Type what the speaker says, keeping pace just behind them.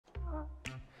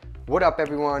What up,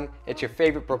 everyone? It's your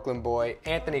favorite Brooklyn boy,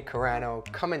 Anthony Carano,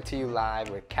 coming to you live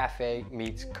with Cafe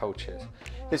Meets Coaches.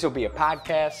 This will be a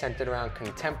podcast centered around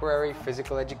contemporary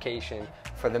physical education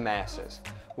for the masses.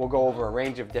 We'll go over a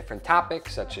range of different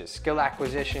topics such as skill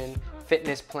acquisition,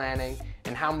 fitness planning,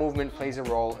 and how movement plays a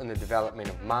role in the development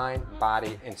of mind,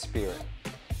 body, and spirit.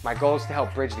 My goal is to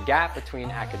help bridge the gap between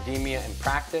academia and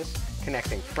practice,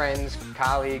 connecting friends,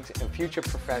 colleagues, and future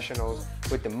professionals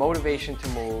with the motivation to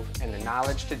move and the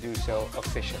knowledge to do so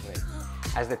efficiently.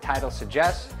 As the title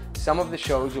suggests, some of the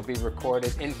shows will be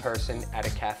recorded in person at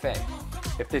a cafe.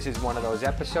 If this is one of those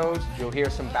episodes, you'll hear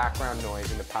some background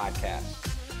noise in the podcast.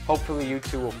 Hopefully you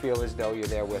too will feel as though you're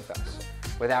there with us.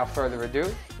 Without further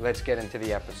ado, let's get into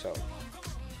the episode.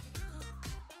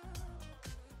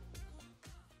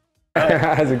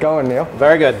 How's it going, Neal?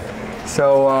 Very good.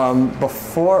 So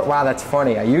wow, that's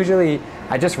funny.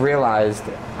 I just realized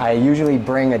I usually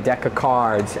bring a deck of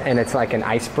cards and it's like an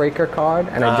icebreaker card,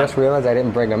 and I just realized I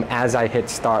didn't bring them as I hit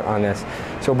start on this.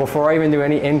 So before I even do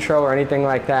any intro or anything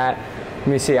like that, let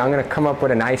me see, I'm gonna come up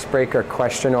with an icebreaker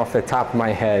question off the top of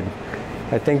my head.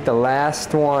 I think the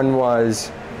last one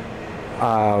was,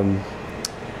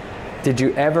 did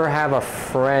you ever have a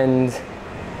friend,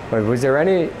 or was there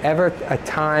ever a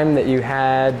time that you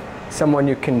had someone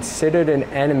you considered an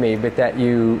enemy but that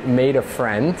you made a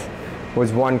friend?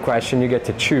 Was one question, you get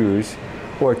to choose.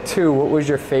 Or two, what was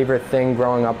your favorite thing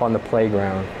growing up on the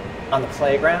playground? On the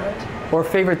playground? Or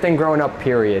favorite thing growing up,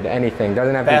 period, anything.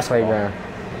 Doesn't have to be playground.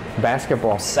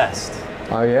 Basketball. Obsessed.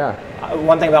 Oh yeah.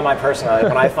 One thing about my personality,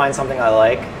 when I find something I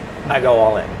like, I go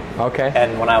all in. Okay.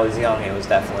 And when I was young, it was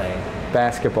definitely...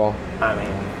 Basketball. I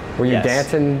mean, were you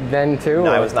dancing then too?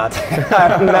 No, I was not.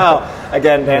 No.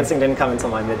 Again, dancing didn't come until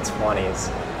my mid-20s.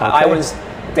 Okay.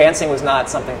 Dancing was not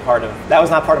that was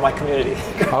not part of my community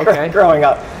growing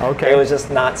up. Okay. It was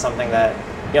just not something that,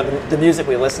 the music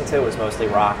we listened to was mostly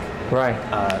rock. Right.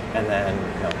 And then,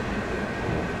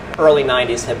 early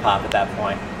 90s hip hop at that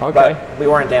point. Okay. But we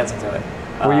weren't dancing to it.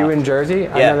 Were you in Jersey?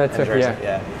 I know that's in Jersey,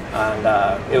 yeah.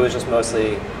 And it was just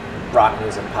mostly rock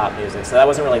music, pop music. So that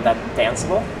wasn't really that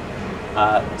danceable.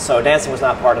 So dancing was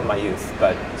not part of my youth,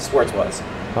 but sports was.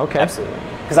 Okay. Absolutely.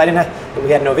 Because we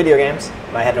had no video games,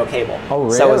 and I had no cable. Oh,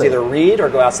 really? So it was either read or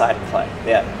go outside and play.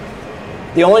 Yeah.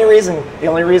 The only reason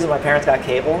my parents got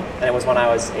cable, and it was when I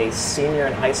was a senior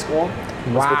in high school,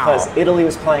 was because Italy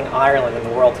was playing Ireland in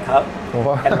the World Cup,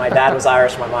 and my dad was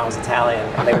Irish, my mom was Italian,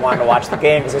 and they wanted to watch the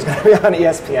game because it was going to be on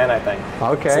ESPN, I think.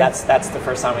 Okay. So that's the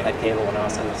first time we had cable when I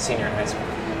was a senior in high school.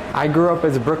 I grew up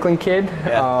as a Brooklyn kid.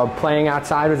 Yeah. Playing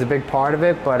outside was a big part of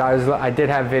it, but I did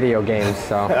have video games,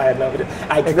 so. I had no video.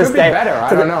 It could be better, I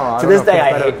don't know. To this day,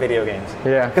 I hate video games.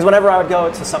 Yeah. Because whenever I would go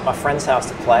to a friend's house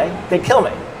to play, they'd kill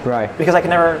me. Right. Because I could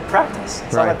never practice.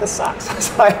 So I'm like, this sucks.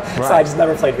 So I just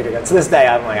never played video games. To this day,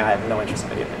 I'm like, I have no interest in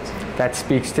video games. That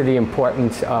speaks to the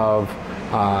importance of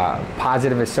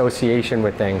positive association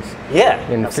with things. Yeah,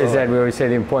 in phys ed, we always say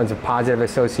the importance of positive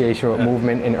association with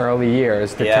movement in early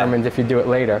years determines if you do it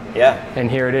later. Yeah. And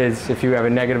here it is, if you have a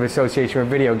negative association with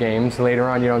video games, later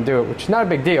on you don't do it, which is not a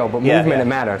big deal, but movement, it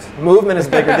matters. Movement is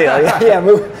a bigger deal.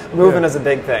 Movement is a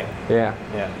big thing. Yeah.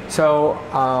 Yeah. So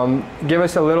give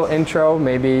us a little intro,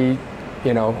 maybe,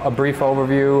 a brief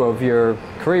overview of your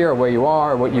career, where you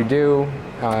are, what you do.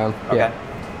 Okay.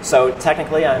 Yeah. So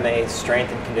technically I'm a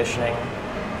strength and conditioning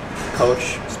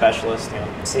coach, specialist,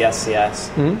 CSCS.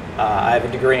 Mm-hmm. I have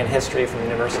a degree in history from the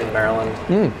University of Maryland.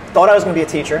 Thought I was going to be a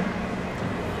teacher.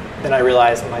 Then I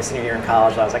realized in my senior year in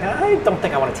college, I was like, I don't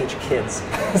think I want to teach kids.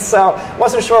 So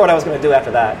wasn't sure what I was going to do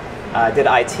after that. I did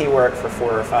IT work for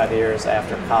 4 or 5 years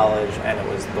after college, and it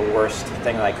was the worst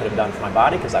thing that I could have done for my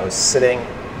body because I was sitting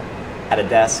at a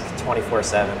desk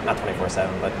 24/7, not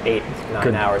 24/7, but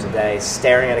 8-9 hours a day,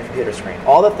 staring at a computer screen.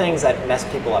 All the things that mess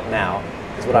people up now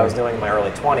is what I was doing in my early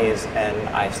 20s, and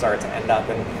I started to end up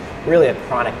in really a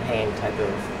chronic pain type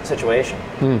of situation.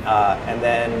 And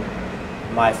then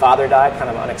my father died kind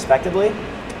of unexpectedly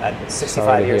at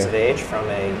 65 years of age from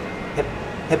a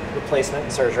hip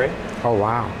replacement surgery. Oh,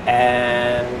 wow.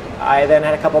 And I then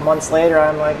had a couple months later,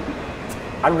 I'm like,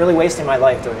 I'm really wasting my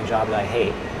life doing a job that I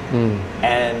hate.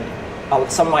 And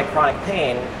some of my chronic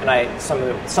pain, and some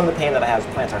of the pain that I have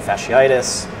is plantar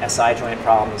fasciitis, SI joint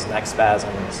problems, neck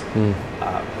spasms.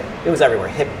 It was everywhere.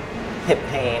 Hip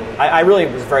pain. I really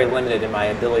was very limited in my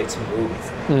ability to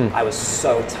move. I was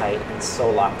so tight and so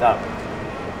locked up.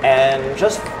 And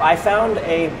I found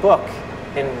a book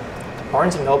in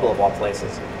Barnes & Noble of all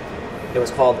places. It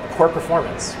was called Core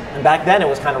Performance. And back then it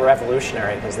was kind of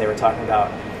revolutionary because they were talking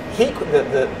about,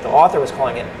 the author was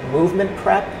calling it movement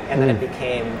prep, and then it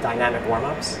became dynamic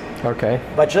warm-ups. Okay.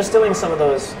 But just doing some of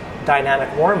those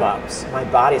dynamic warm-ups, my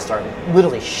body started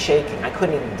literally shaking. I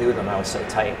couldn't even do them. I was so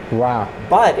tight. Wow.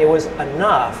 But it was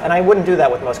enough, and I wouldn't do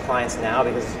that with most clients now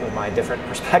because of my different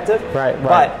perspective. Right.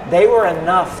 But they were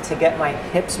enough to get my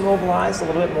hips mobilized a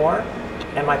little bit more,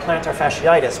 and my plantar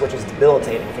fasciitis, which is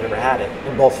debilitating if you've ever had it,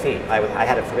 in both feet. I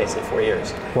had it for basically 4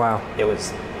 years. Wow. It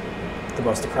was the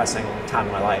most depressing time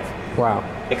of my life. Wow.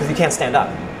 Because you can't stand up.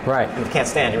 Right. And if you can't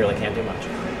stand, you really can't do much.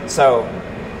 So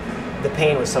the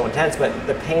pain was so intense, but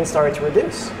the pain started to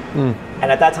reduce. And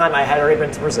at that time, I had already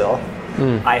been to Brazil.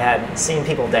 I had seen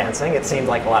people dancing. It seemed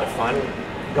like a lot of fun.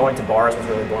 Going to bars was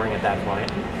really boring at that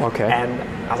point. Okay. And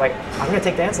I was like, I'm going to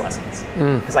take dance lessons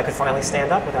because I could finally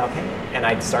stand up without pain. And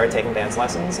I started taking dance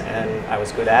lessons, and I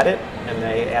was good at it. And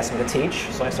they asked me to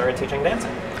teach, so I started teaching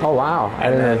dancing. Oh, wow.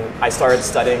 And then I started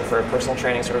studying for personal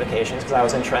training certifications because I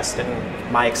was interested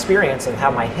in my experience and how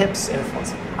my hips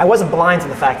influence. I wasn't blind to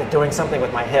the fact that doing something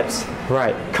with my hips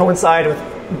coincided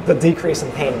with the decrease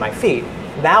in pain in my feet.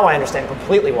 Now I understand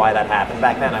completely why that happened.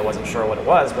 Back then I wasn't sure what it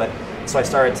was, but so I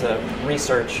started to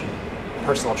research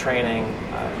personal training.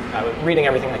 I was reading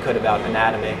everything I could about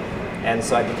anatomy, and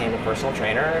so I became a personal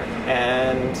trainer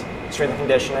and strength and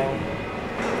conditioning.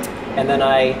 And then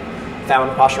I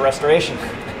found posture restoration,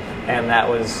 and that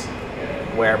was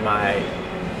where my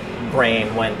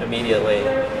brain went immediately,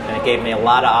 and it gave me a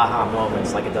lot of aha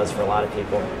moments, like it does for a lot of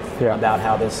people, about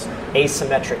how this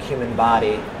asymmetric human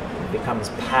body becomes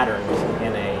patterned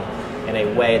in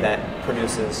a way that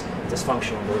produces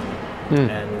dysfunctional movement.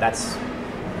 And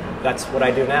that's what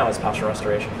I do now is posture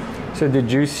restoration. So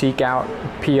did you seek out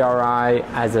PRI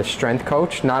as a strength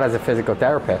coach, not as a physical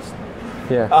therapist?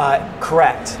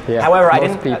 Correct. Yeah. However, Most I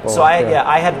didn't. people, so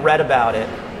I had read about it.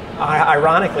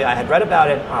 Ironically, I had read about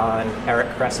it on Eric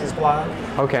Kress's blog.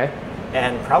 Okay.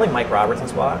 And probably Mike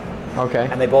Robertson's blog. Okay.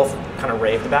 And they both kind of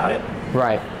raved about it.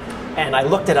 Right. And I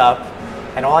looked it up,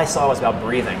 and all I saw was about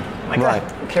breathing. I'm like,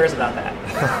 who cares about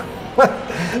that?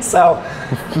 So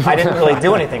I didn't really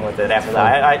do anything with it after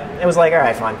that. It was like, all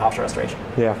right, fine, posture restoration.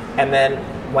 Yeah. And then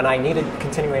when I needed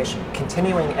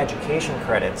continuing education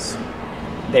credits,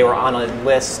 they were on a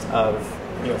list of,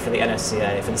 for the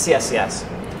NSCA, for the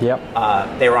CSCS.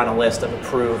 Yep. They were on a list of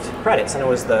approved credits, and it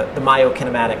was the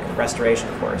myokinetic restoration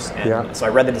course. And so I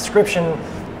read the description,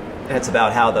 and it's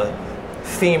about how the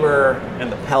femur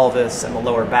and the pelvis and the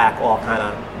lower back all kind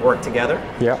of work together.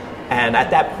 Yep. And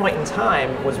at that point in time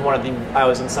I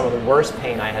was in some of the worst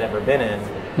pain I had ever been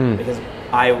in because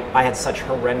I had such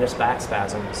horrendous back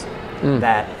spasms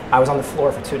that I was on the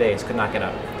floor for 2 days, could not get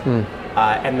up.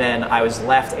 And then I was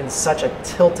left in such a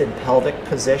tilted pelvic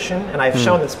position. And I've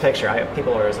shown this picture.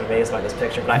 People are always amazed by this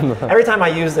picture. But every time I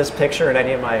use this picture in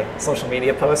any of my social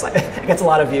media posts, it gets a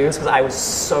lot of views because I was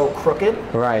so crooked.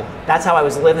 Right. That's how I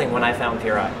was living when I found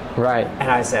PRI. Right.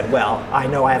 And I said, well, I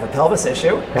know I have a pelvis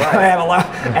issue. Right. I have a lot.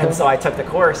 And so I took the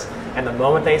course. And the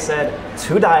moment they said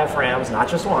 2 diaphragms, not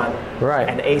just one,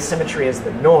 and asymmetry is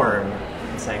the norm,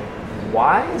 I'm saying,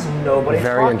 why is nobody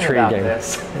talking about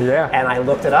this? Yeah. And I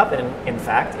looked it up, and in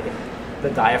fact, the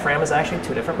diaphragm is actually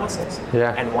 2 different muscles.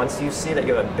 Yeah. And once you see that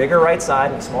you have a bigger right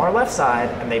side and a smaller left side,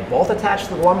 and they both attach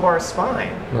to the lumbar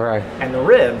spine and the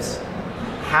ribs,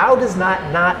 how does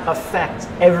that not affect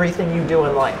everything you do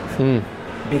in life?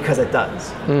 Because it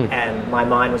does. And my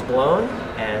mind was blown,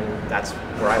 and that's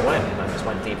where I went. And I just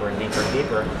went deeper and deeper and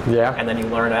deeper. Yeah. And then you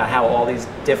learn about how all these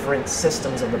different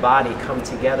systems of the body come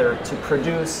together to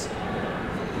produce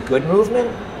good movement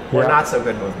or not so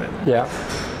good movement. Yeah.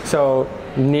 So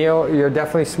Neal, you're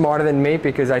definitely smarter than me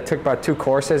because I took about 2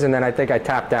 courses and then I think I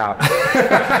tapped out.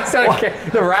 So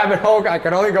the rabbit hole, I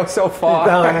could only go so far.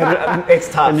 No, it's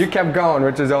tough. And you kept going,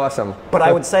 which is awesome. But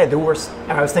I would say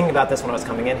I was thinking about this when I was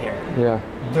coming in here. Yeah.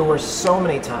 There were so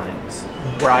many times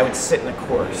where I would sit in a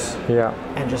course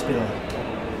and just be like,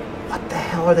 what the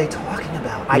hell are they talking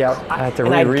about? I had to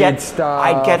reread stuff.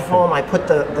 I'd get home, I'd put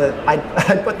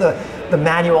the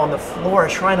manual on the floor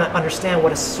trying to understand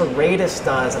what a serratus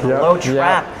does and a low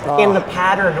trap in the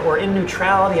pattern or in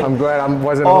neutrality. And, I'm glad I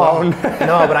wasn't alone.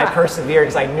 No, but I persevered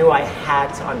because I knew I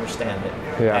had to understand it.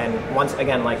 Yeah. And once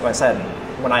again, like I said,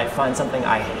 when I find something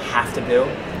I have to do,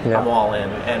 I'm all in.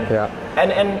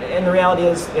 And the reality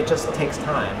is it just takes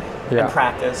time and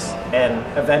practice,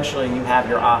 and eventually you have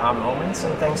your aha moments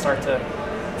and things start to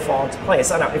fall into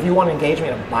place. I don't know, if you want to engage me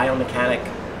in a biomechanic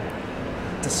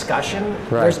discussion,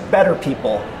 there's better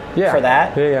people for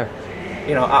that.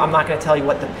 I'm not going to tell you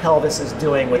what the pelvis is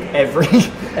doing with every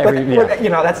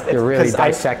that's you really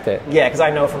dissect it. Yeah, because I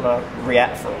know from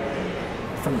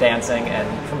dancing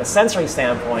and from a sensory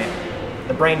standpoint,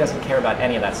 the brain doesn't care about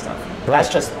any of that stuff.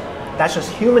 That's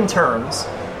just human terms,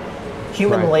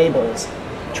 human labels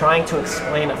trying to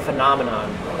explain a phenomenon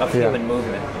of human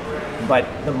movement. But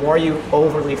the more you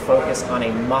overly focus on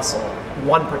a muscle,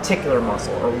 one particular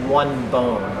muscle or one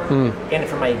bone, and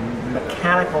from a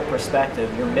mechanical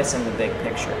perspective, you're missing the big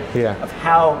picture of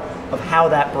how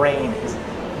that brain is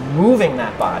moving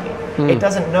that body. It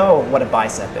doesn't know what a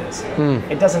bicep is.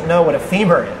 It doesn't know what a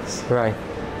femur is. Right.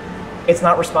 It's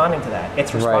not responding to that.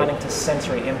 It's responding to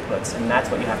sensory inputs, and that's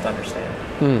what you have to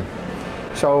understand.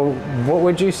 So what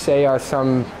would you say are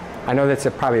some, I know that's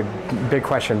probably a big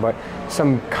question, but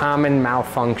some common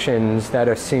malfunctions that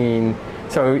are seen?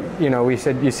 So, you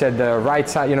said the right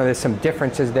side, there's some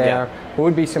differences there. What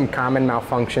would be some common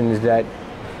malfunctions that,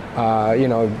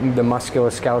 the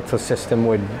musculoskeletal system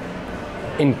would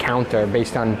encounter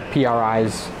based on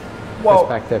PRI's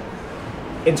perspective?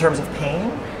 In terms of pain?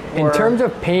 In terms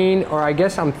of pain, or I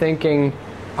guess I'm thinking,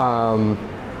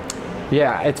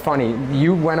 it's funny.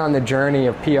 You went on the journey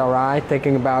of PRI,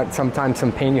 thinking about sometimes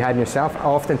some pain you had in yourself.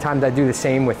 Oftentimes I do the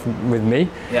same with me.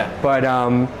 Yeah. But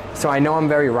so I know I'm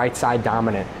very right side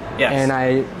dominant. Yes. And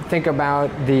I think about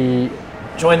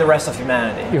join the rest of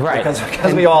humanity. Right.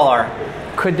 Because we all are.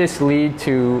 Could this lead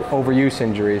to overuse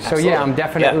injuries? Absolutely. So I'm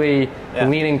definitely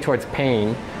leaning towards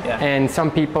pain. Yeah. And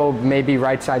some people may be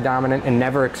right side dominant and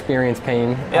never experience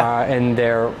pain in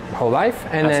their whole life,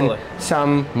 and then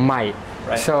some might.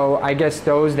 Right. So I guess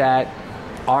those that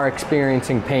are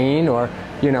experiencing pain, or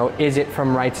is it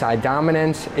from right side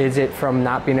dominance? Is it from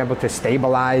not being able to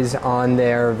stabilize on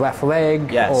their left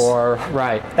leg? Yes. Or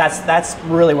That's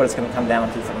really what it's going to come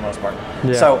down to for the most part.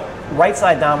 Yeah. So right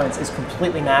side dominance is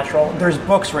completely natural. There's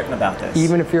books written about this.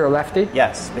 Even if you're a lefty?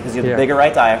 Yes, because you have the bigger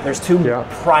right diaphragm. There's two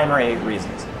primary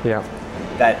reasons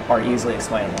that are easily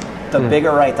explainable. The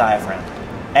bigger right diaphragm.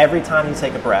 Every time you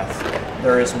take a breath,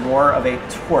 there is more of a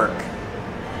torque.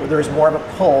 There's more of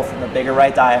a pull from the bigger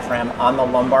right diaphragm on the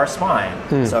lumbar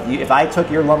spine. So if I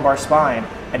took your lumbar spine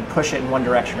and push it in one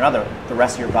direction or another, the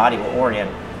rest of your body will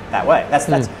orient that way. That's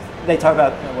they talk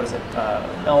about what is it?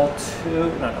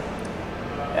 L2? No.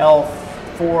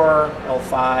 L4,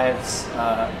 L5s.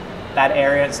 That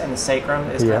area and the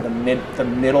sacrum is kind of the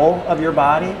middle of your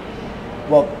body.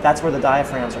 Well, that's where the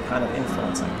diaphragms are kind of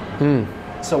influencing.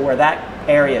 So where that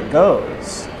area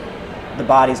goes, the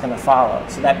body's going to follow.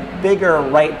 So that bigger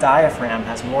right diaphragm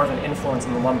has more of an influence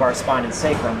in the lumbar spine and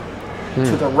sacrum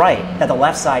to the right that the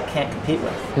left side can't compete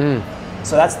with.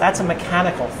 So that's a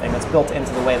mechanical thing that's built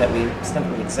into the way that we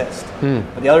simply exist.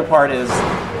 But the other part is,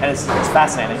 and it's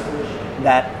fascinating,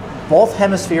 that both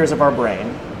hemispheres of our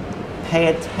brain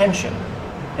pay attention.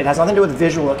 It has nothing to do with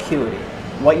visual acuity,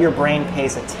 what your brain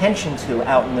pays attention to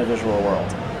out in the visual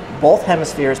world. Both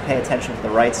hemispheres pay attention to the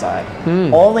right side.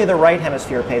 Only the right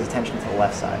hemisphere pays attention to the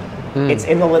left side. It's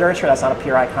in the literature. That's not a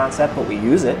PRI concept, but we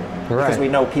use it because we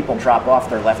know people drop off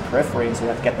their left periphery, and so we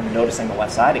have to get them noticing the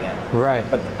left side again. Right.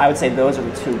 But I would say those are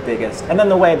the two biggest. And then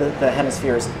the way that the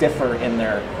hemispheres differ in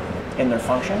their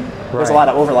function. There's a lot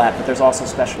of overlap, but there's also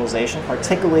specialization,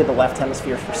 particularly the left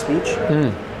hemisphere for speech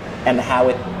and how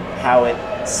it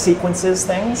sequences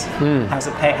things,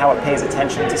 how it pays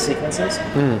attention to sequences,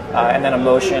 and then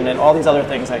emotion and all these other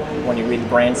things. Like when you read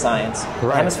brain science,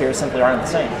 the hemispheres simply aren't the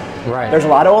same. There's a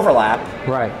lot of overlap,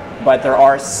 but there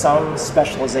are some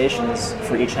specializations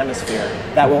for each hemisphere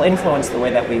that will influence the way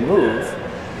that we move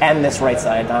and this right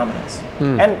side dominance.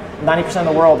 And 90%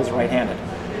 of the world is right-handed.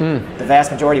 The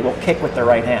vast majority will kick with their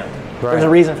right hand. There's a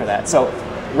reason for that. So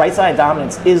right side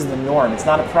dominance is the norm. It's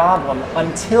not a problem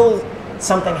until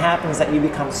something happens that you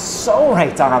become so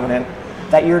right dominant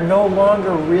that you're no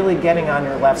longer really getting on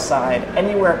your left side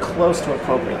anywhere close to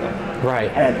appropriately.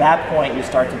 And at that point, you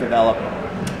start to develop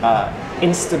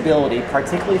instability,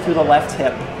 particularly through the left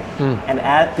hip,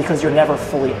 and because you're never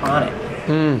fully on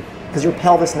it. Because your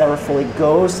pelvis never fully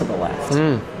goes to the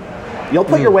left. You'll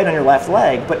put your weight on your left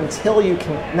leg, but until you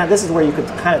can, now this is where you could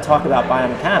kind of talk about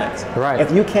biomechanics.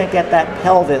 If you can't get that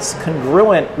pelvis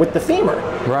congruent with the femur,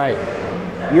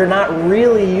 you're not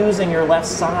really using your left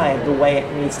side the way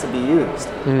it needs to be used.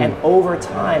 And over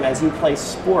time, as you play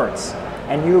sports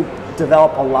and you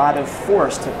develop a lot of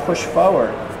force to push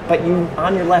forward, but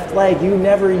on your left leg, you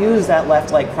never use that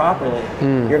left leg properly,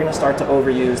 you're going to start to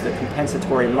overuse the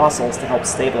compensatory muscles to help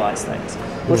stabilize things,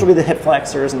 which will be the hip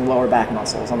flexors and lower back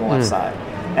muscles on the left side,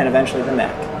 and eventually the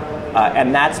neck.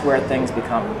 And that's where things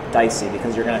become dicey,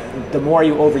 because the more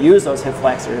you overuse those hip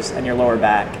flexors and your lower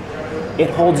back, it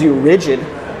holds you rigid,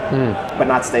 but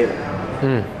not stable.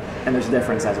 And there's a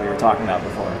difference, as we were talking about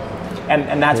before.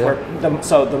 And that's where,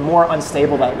 the more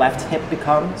unstable that left hip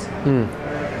becomes,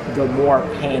 the more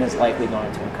pain is likely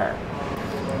going to occur.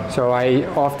 So I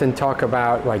often talk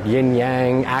about like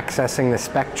yin-yang, accessing the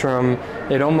spectrum.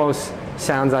 It almost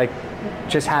sounds like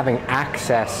just having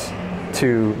access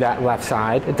to that left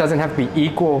side. It doesn't have to be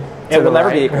equal to It will the never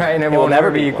right, be equal. right? And it It will will never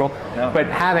never be be equal. No. But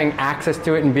having access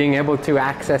to it and being able to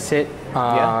access it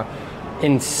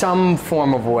in some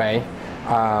form of way,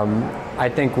 I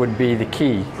think would be the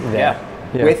key there.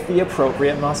 Yeah. With the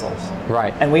appropriate muscles.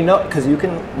 Right. And we know, because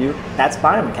that's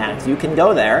biomechanics. You can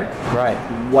go there. Right.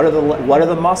 What are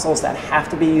the muscles that have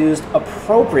to be used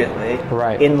appropriately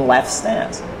in left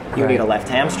stance? You need a left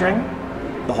hamstring,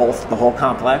 the whole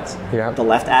complex, the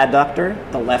left adductor,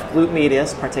 the left glute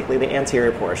medius, particularly the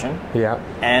anterior portion,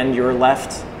 and your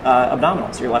left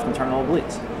abdominals, your left internal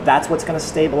obliques. That's what's going to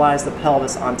stabilize the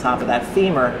pelvis on top of that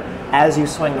femur as you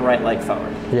swing the right leg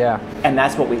forward. Yeah. And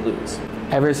that's what we lose.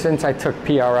 Ever since I took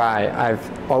PRI,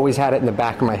 I've always had it in the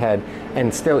back of my head,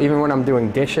 and still, even when I'm doing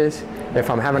dishes, if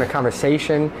I'm having a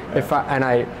conversation,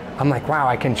 I'm like, wow,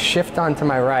 I can shift onto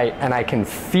my right, and I can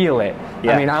feel it.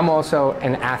 I mean, I'm also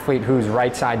an athlete who's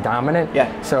right side dominant,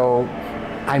 so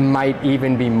I might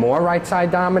even be more right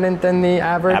side dominant than the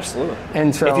average. Absolutely.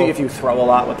 And so, if you throw a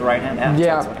lot with the right hand,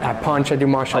 I punch, I do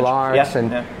martial arts,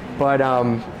 but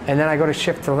and then I go to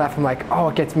shift to the left. I'm like, oh,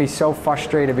 it gets me so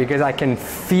frustrated because I can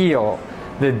feel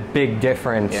the big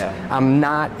difference. I'm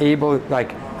not able,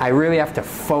 like, I really have to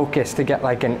focus to get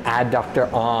like an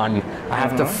adductor on. I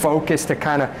have to focus to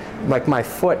kind of, like, my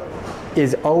foot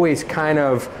is always kind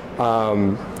of, I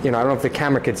don't know if the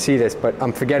camera could see this, but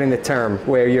I'm forgetting the term,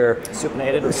 where you're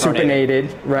supinated or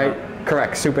supinated, right?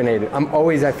 Correct, supinated.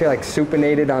 I feel like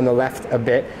supinated on the left a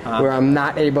bit, where I'm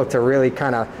not able to really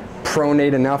kind of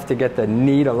pronate enough to get the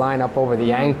knee to line up over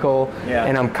the ankle,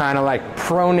 and I'm kind of like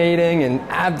pronating and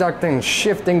abducting and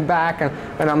shifting back,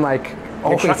 and I'm like,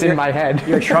 it's in my head.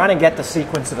 You're trying to get the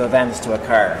sequence of events to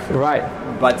occur. Right.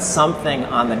 But something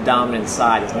on the dominant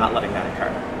side is not letting that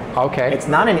occur. Okay. It's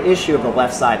not an issue of the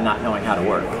left side not knowing how to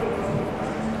work.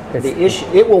 The issue,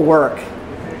 it will work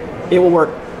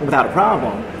without a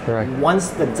problem once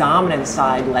the dominant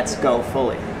side lets go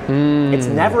fully. It's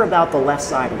never about the left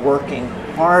side working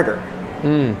harder.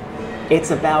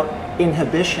 It's about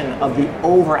inhibition of the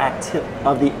overactive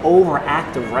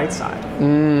right side.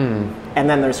 And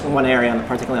then there's one area,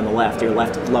 particularly on the left, your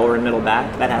left lower and middle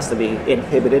back, that has to be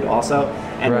inhibited also.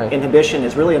 And inhibition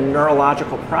is really a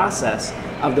neurological process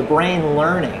of the brain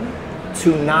learning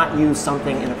to not use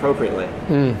something inappropriately.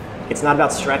 It's not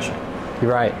about stretching.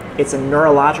 Right. It's a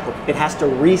neurological, it has to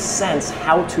resense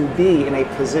how to be in a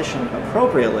position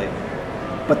appropriately.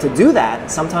 But to do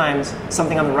that, sometimes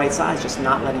something on the right side is just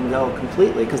not letting go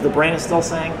completely because the brain is still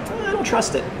saying, I don't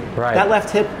trust it. Right. That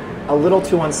left hip, a little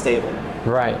too unstable.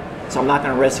 Right. So I'm not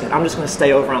going to risk it. I'm just going to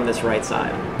stay over on this right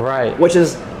side. Right. Which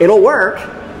is, it'll work,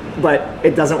 but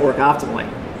it doesn't work optimally.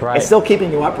 Right. It's still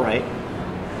keeping you upright,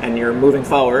 and you're moving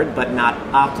forward, but not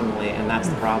optimally, and that's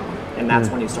the problem. And that's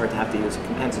when you start to have to use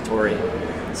compensatory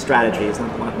strategies.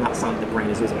 Not something the brain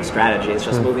is using a strategy. It's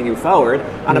just moving you forward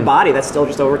on a body that's still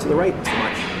just over to the right too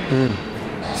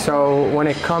much. So when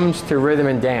it comes to rhythm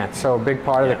and dance, so a big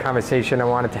part of the conversation I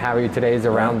wanted to have with you today is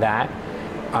around that.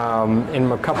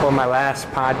 In a couple of my last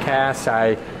podcasts,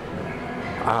 I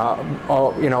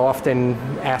often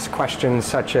ask questions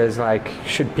such as, like,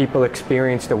 should people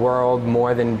experience the world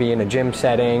more than be in a gym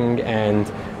setting, and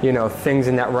things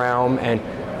in that realm.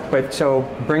 But so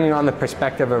bringing on the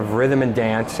perspective of rhythm and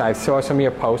dance, I saw some of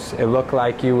your posts. It looked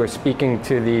like you were speaking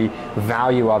to the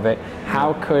value of it.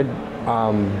 How could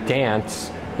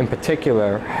dance in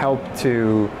particular help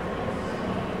to,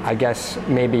 I guess,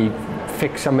 maybe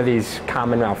fix some of these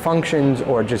common malfunctions,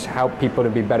 or just help people to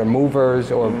be better movers,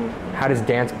 or how does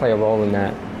dance play a role in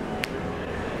that?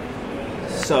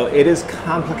 So it is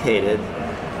complicated.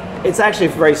 It's actually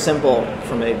very simple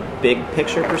from a big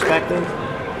picture perspective,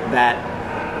 that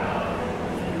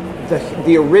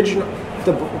the original,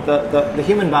 the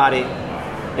human body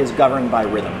is governed by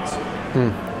rhythms.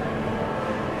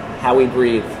 How we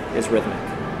breathe is rhythmic.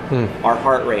 Our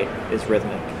heart rate is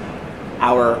rhythmic.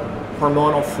 Our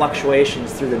hormonal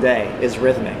fluctuations through the day is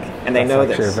rhythmic, and they know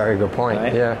this. That's actually a very good point.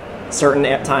 Right? Yeah. Certain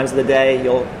times of the day,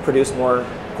 you'll produce more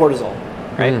cortisol,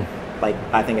 right? Like,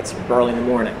 I think it's early in the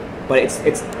morning, but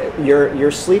it's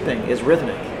your sleeping is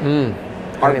rhythmic.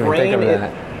 Our brain,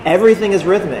 everything is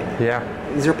rhythmic. Yeah.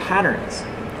 These are patterns.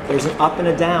 There's an up and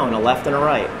a down, a left and a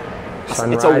right.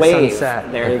 Sunrise, it's a wave.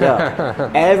 Sunset. There you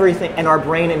go. Everything, and our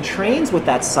brain entrains with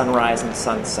that sunrise and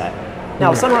sunset.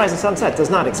 Now, sunrise and sunset does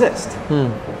not exist,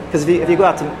 because if you go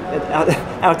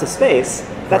out to space,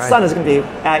 that sun is going to be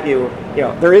at you.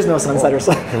 There is no sunset or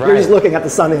sun. You're just looking at the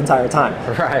sun the entire time.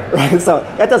 Right. So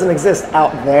that doesn't exist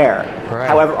out there.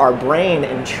 However, our brain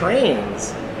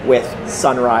entrains with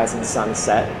sunrise and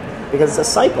sunset, because it's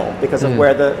a cycle, because of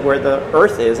where the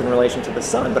Earth is in relation to the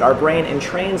sun. But our brain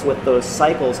entrains with those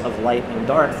cycles of light and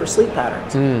dark for sleep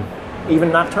patterns.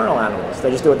 Even nocturnal animals, they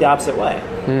just do it the opposite way.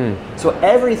 So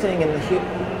everything in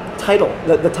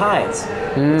the tides,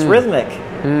 it's rhythmic.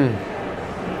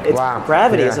 It's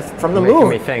gravity is from the moon.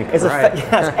 Me think.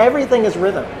 Yes, everything is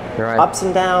rhythm. Right. Ups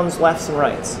and downs, lefts and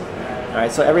rights. All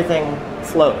right, so everything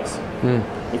flows.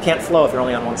 You can't flow if you're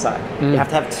only on one side. You have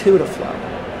to have two to flow.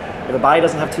 If a body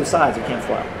doesn't have two sides, you can't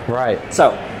flow. Right.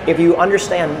 So if you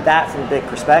understand that from a big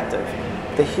perspective,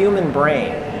 the human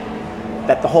brain,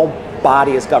 that the whole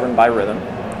body is governed by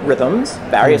rhythms,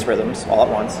 various rhythms all at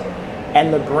once,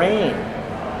 and the brain,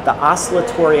 the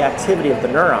oscillatory activity of the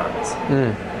neurons,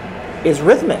 is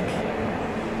rhythmic.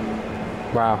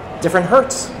 Wow. Different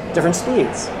hertz, different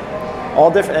speeds, all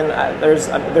different. And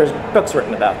there's books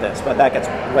written about this, but that gets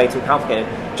way too complicated.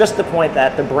 Just the point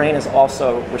that the brain is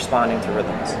also responding to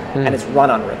rhythms, and it's run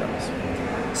on rhythms.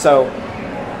 So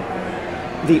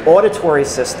the auditory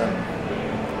system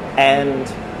and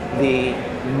the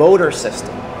motor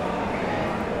system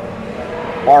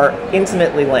are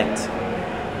intimately linked.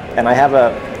 And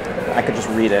I could just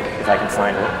read it if I can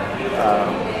find it.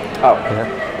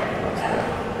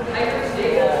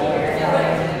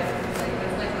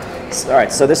 All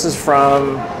right, so this is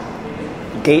from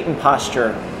Gait and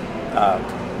Posture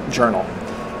Journal.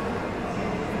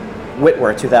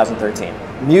 Whitwer, 2013.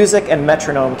 Music and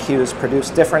metronome cues produce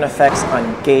different effects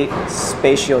on gait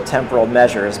spatiotemporal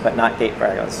measures, but not gait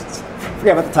variables.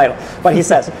 Forget about the title. But he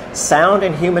says, sound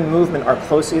and human movement are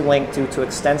closely linked due to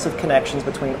extensive connections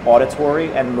between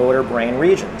auditory and motor brain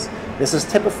regions. This is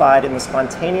typified in the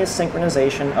spontaneous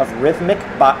synchronization of rhythmic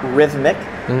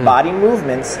body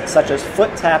movements, such as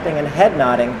foot tapping and head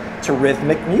nodding, to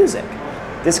rhythmic music.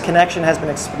 This connection has been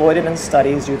exploited in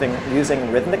studies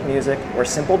using rhythmic music or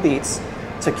simple beats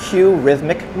to cue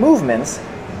rhythmic movements,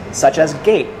 such as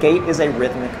gait. Gait is a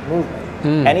rhythmic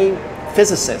movement. Any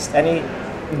physicist, any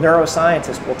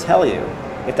neuroscientist will tell you,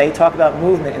 if they talk about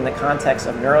movement in the context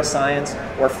of neuroscience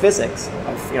or physics,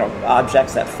 of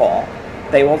objects that fall,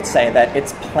 they will say that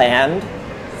it's planned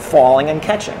falling and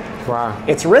catching. Wow.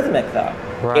 It's rhythmic though.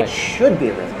 Right. It should be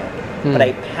rhythmic. But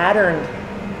a patterned,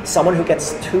 someone who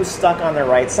gets too stuck on their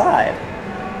right side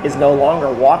is no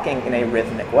longer walking in a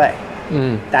rhythmic way.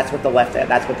 That's what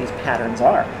that's what these patterns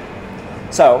are.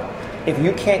 So if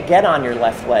you can't get on your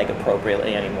left leg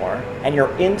appropriately anymore, and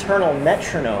your internal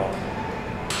metronome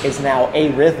is now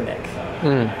arrhythmic,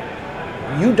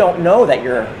 you don't know that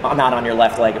you're not on your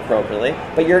left leg appropriately,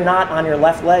 but you're not on your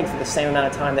left leg for the same amount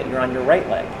of time that you're on your right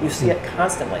leg. You see it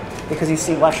constantly, because you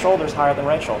see left shoulders higher than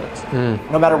right shoulders,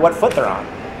 no matter what foot they're on.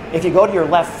 If you go to your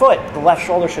left foot, the left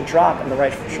shoulder should drop and the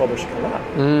right shoulder should come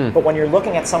up. But when you're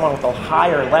looking at someone with a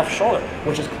higher left shoulder,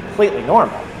 which is completely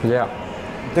normal,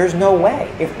 there's no way.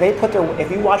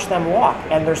 If you watch them walk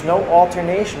and there's no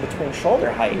alternation between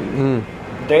shoulder height,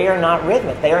 they are not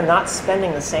rhythmic. They are not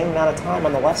spending the same amount of time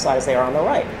on the left side as they are on the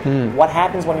right. What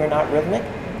happens when you're not rhythmic?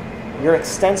 Your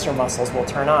extensor muscles will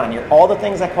turn on. All the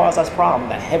things that cause us problem,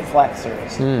 the hip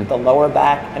flexors, the lower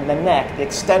back and the neck, the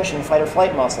extension, fight or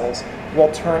flight muscles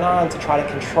will turn on to try to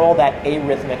control that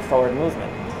arrhythmic forward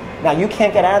movement. Now you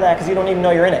can't get out of that because you don't even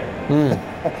know you're in it.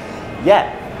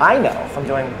 Yet, I know from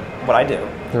doing what I do,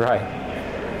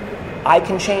 I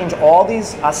can change all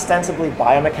these ostensibly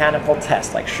biomechanical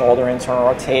tests like shoulder internal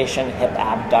rotation, hip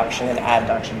abduction and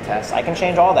adduction tests. I can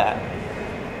change all that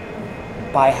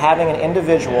by having an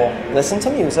individual listen to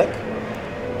music,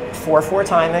 4/4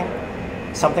 timing,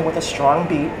 something with a strong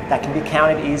beat that can be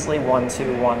counted easily, 1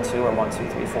 2 1 2 or 1 2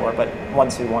 3 4, but 1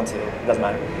 2 1 2, it doesn't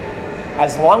matter.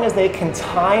 As long as they can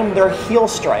time their heel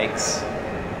strikes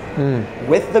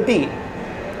with the beat,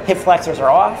 hip flexors are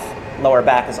off, lower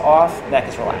back is off, neck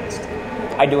is relaxed.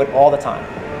 I do it all the time.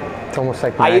 It's almost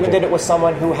like magic. I even did it with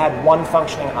someone who had one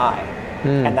functioning eye,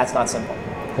 and that's not simple.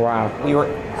 Wow.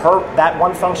 That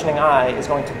one functioning eye is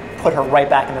going to put her right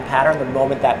back in the pattern the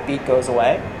moment that beat goes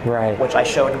away. Right. Which I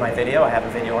showed in my video. I have a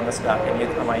video on this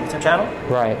on my YouTube channel.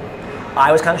 Right.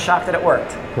 I was kind of shocked that it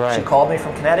worked. Right. She called me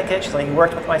from Connecticut. She's like, "You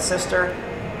worked with my sister.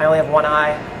 I only have one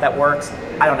eye that works.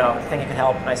 I don't know. I think you could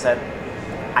help." And I said,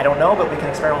 "I don't know, but we can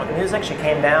experiment with music." She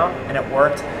came down and it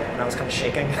worked. And I was kind of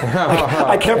shaking.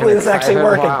 I can't believe this is actually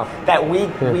working. Wow. That we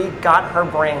got her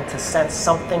brain to sense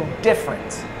something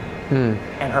different,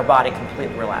 and her body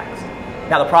completely relaxed.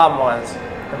 Now the problem was,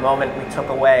 the moment we took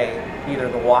away either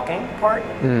the walking part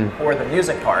or the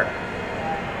music part,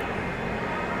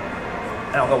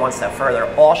 and I'll go one step further,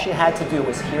 all she had to do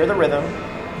was hear the rhythm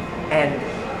and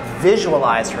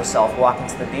visualize herself walking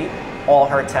to the beat. All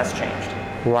her tests changed.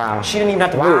 Wow. She didn't even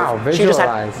have to move.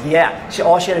 Visualize.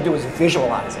 All she had to do was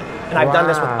visualize it. And I've done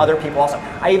this with other people also.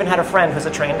 I even had a friend who's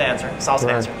a trained dancer, salsa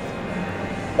dancer.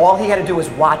 All he had to do was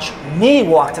watch me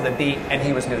walk to the beat, and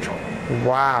he was neutral.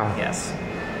 Wow. Yes.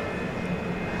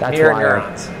 That's Mirror wild.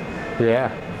 neurons.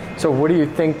 Yeah. So what do you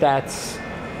think that's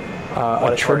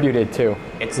attributed to?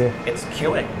 It's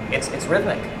cueing. It's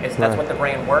rhythmic. That's what the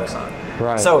brain works on.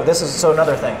 Right. So this is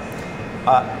another thing.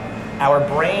 Our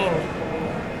brain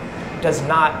does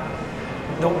not.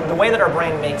 The way that our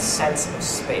brain makes sense of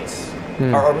space,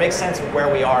 or makes sense of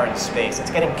where we are in space,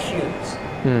 it's getting cues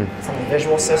from the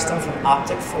visual system, from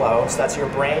optic flow. So that's your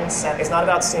brain. It's not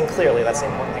about seeing clearly. That's the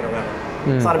important thing to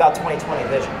remember. It's not about 20/20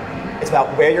 vision. It's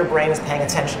about where your brain is paying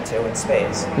attention to in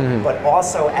space. But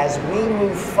also, as we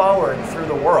move forward through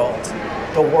the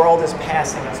world is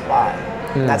passing us by.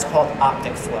 That's called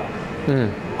optic flow.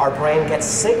 Our brain gets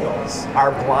signals.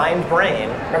 Our blind brain,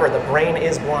 remember, the brain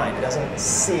is blind. It doesn't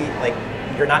see, like,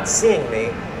 you're not seeing me.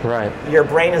 Right. Your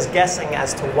brain is guessing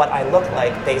as to what I look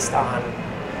like based on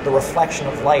the reflection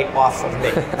of light off of me.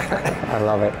 I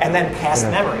love it. And then past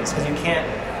memories, because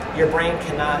your brain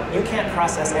you can't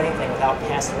process anything without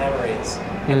past memories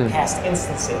and past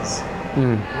instances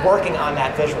working on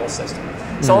that visual system.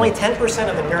 So only 10%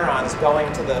 of the neurons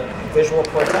going to the visual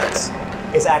cortex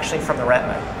is actually from the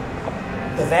retina.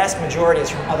 The vast majority is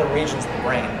from other regions of the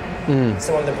brain.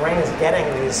 So when the brain is getting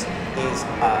these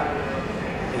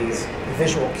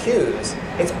visual cues,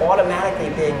 it's automatically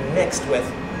being mixed with,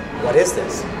 what is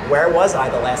this? Where was I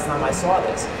the last time I saw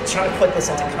this? It's trying to put this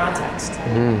into context.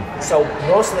 So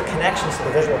most of the connections to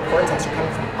the visual cortex are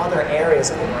coming from other areas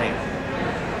of the brain.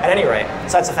 At any rate,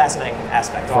 so that's a fascinating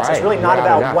aspect also. It's really not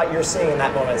about what you're seeing in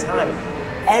that moment in time.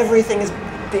 Everything is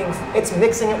it's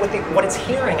mixing it with what it's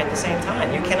hearing at the same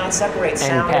time. You cannot separate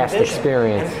sound and vision.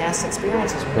 Experience. And past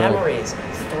experiences, memories,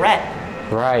 threat.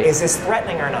 Right. Is this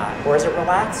threatening or not? Or is it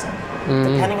relaxing?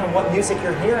 Depending on what music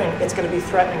you're hearing, it's going to be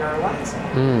threatening or relaxing.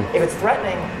 If it's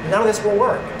threatening, none of this will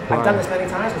work. I've done this many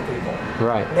times with people.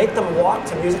 Right. Make them walk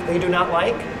to music they do not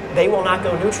like, they will not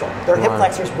go neutral. Their hip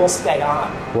flexors will stay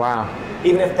on. Wow.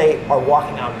 Even if they are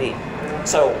walking on beat.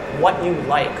 So what you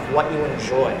like, what you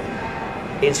enjoy,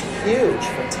 is huge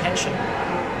for tension,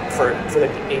 for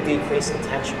a decrease in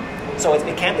tension. So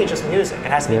it can't be just music.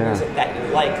 It has to be music that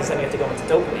you like, because then you have to go into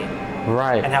dopamine.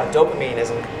 Right. And how dopamine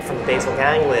is from the basal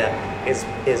ganglia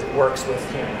works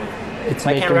with hearing.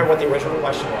 I can't remember what the original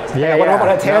question was. I went off on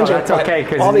a tangent, no, that's okay,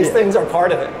 but all these things are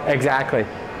part of it. Exactly.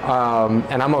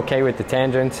 And I'm okay with the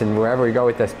tangents and wherever we go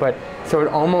with this. But so it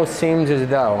almost seems as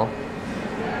though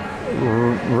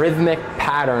rhythmic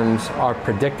patterns are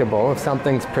predictable. If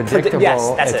something's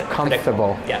predictable, it's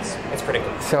comfortable. Yes, it's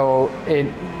predictable. So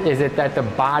is it that the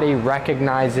body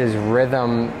recognizes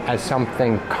rhythm as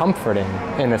something comforting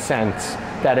in a sense,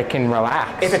 that it can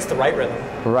relax? If it's the right rhythm.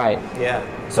 Right. Yeah.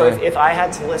 So if I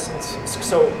had to listen to,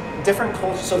 so different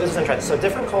cultures, so this is interesting. So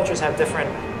different cultures have different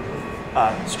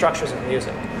structures of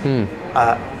music. And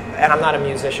I'm not a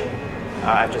musician.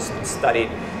 I've just studied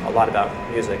a lot about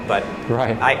music, but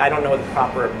I don't know the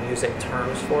proper music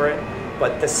terms for it.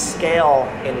 But the scale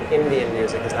in Indian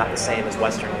music is not the same as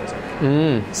Western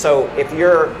music. So if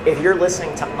you're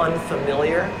listening to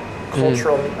unfamiliar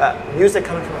cultural music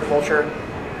coming from a culture,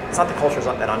 it's not the culture's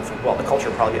that well, the culture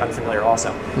will probably be unfamiliar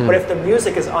also. But if the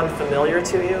music is unfamiliar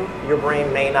to you, your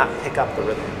brain may not pick up the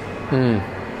rhythm.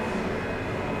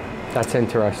 That's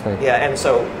interesting. Yeah, and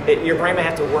so your brain may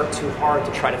have to work too hard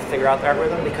to try to figure out that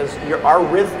rhythm, because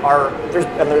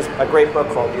there's a great book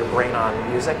called Your Brain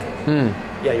on Music.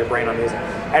 Yeah, Your Brain on Music.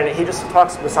 And he just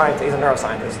talks with scientists, he's a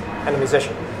neuroscientist and a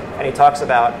musician, and he talks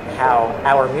about how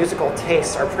our musical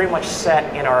tastes are pretty much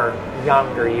set in our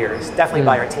younger years, definitely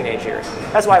by our teenage years.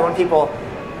 That's why when people,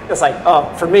 it's like,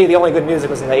 oh, for me, the only good music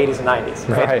was in the 80s and 90s.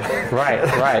 Right.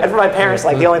 And for my parents,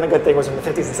 like, the only good thing was in the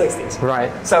 50s and 60s.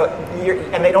 Right. So,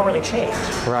 and they don't really change.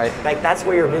 Right. Like, that's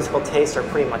where your musical tastes are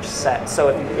pretty much set. So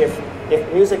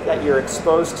if music that you're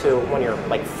exposed to when you're,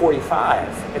 like,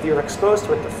 45, if you're exposed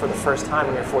to it for the first time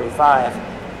when you're 45,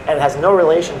 and it has no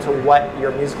relation to what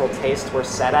your musical tastes were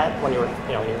set at when you were,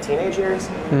 in your teenage years,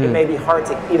 it may be hard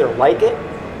to either like it,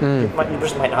 you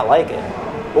just might not like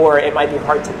it, or it might be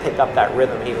hard to pick up that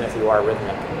rhythm even if you are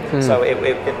rhythmic. So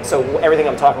so everything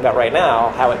I'm talking about right now,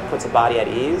 how it puts the body at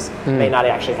ease, may not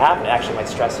actually happen. It actually might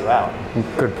stress you out.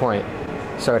 Good point.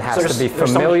 So it has to be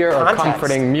familiar or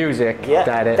comforting music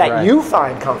that you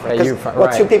find comforting. Because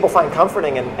what two people find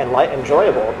comforting and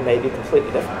enjoyable may be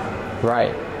completely different.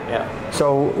 Right. Yeah.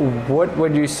 So what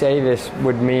would you say this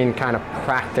would mean kind of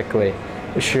practically?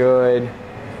 Should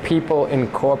people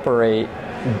incorporate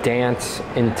dance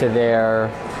into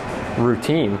their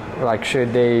routine? Like,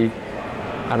 should they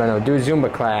I don't know, do a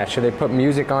Zumba class? Should they put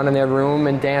music on in their room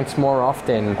and dance more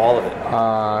often? All of it.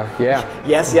 Yeah.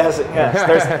 Yes. There's,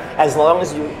 as long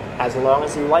as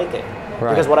you like it.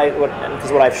 Right. Because what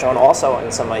I've shown also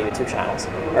in some of my YouTube channels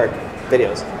or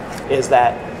videos is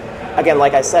that, again,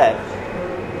 like I said,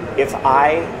 if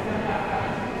I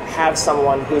have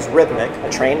someone who's rhythmic, a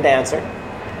trained dancer,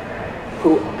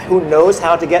 who knows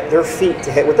how to get their feet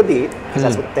to hit with the beat, because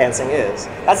that's what dancing is.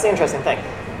 That's the interesting thing.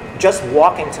 Just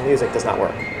walking to music does not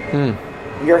work.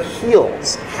 Your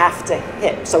heels have to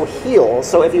hit. So heels,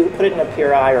 so if you put it in a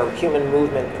PRI or human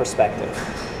movement perspective,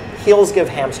 heels give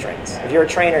hamstrings. If you're a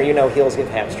trainer, you know heels give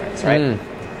hamstrings, right?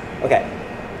 Okay.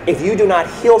 If you do not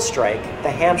heel strike,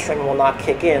 the hamstring will not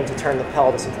kick in to turn the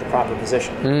pelvis into the proper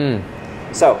position.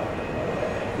 So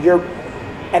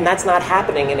and that's not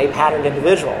happening in a patterned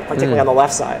individual, particularly on the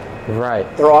left side. Right.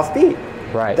 They're offbeat.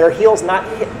 Right. Their heel's not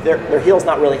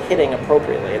really hitting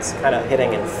appropriately. It's kind of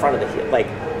hitting in front of the heel, like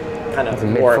kind of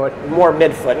more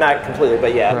midfoot, not completely,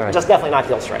 but yeah, just definitely not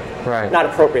heel strike. Right. Not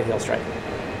appropriate heel strike.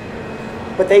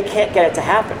 But they can't get it to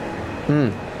happen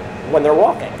when they're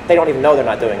walking. They don't even know they're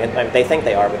not doing it. I mean, they think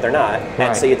they are, but they're not.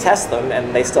 And so you test them,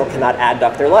 and they still cannot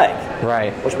adduct their leg.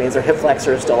 Right. Which means their hip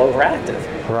flexor is still overactive.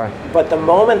 Right. But the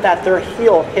moment that their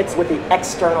heel hits with the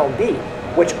external beat,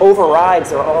 which overrides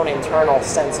their own internal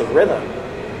sense of rhythm,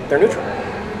 they're neutral.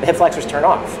 The hip flexors turn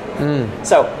off.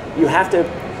 So you have to,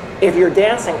 if you're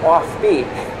dancing off beat,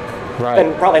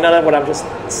 then probably none of what I'm just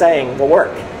saying will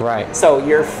work. Right. So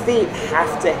your feet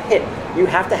have to hit. You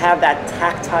have to have that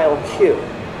tactile cue.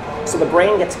 So the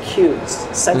brain gets cues,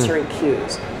 sensory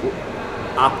cues,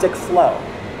 optic flow,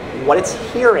 what it's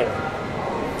hearing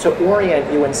to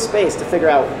orient you in space to figure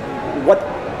out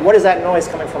what is that noise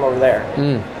coming from over there?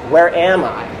 Where am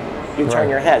I? You turn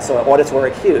your head, so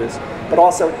auditory cues, but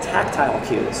also tactile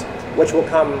cues, which will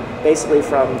come basically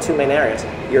from two main areas.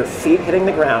 Your feet hitting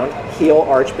the ground, heel,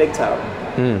 arch, big toe,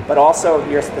 but also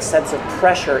the sense of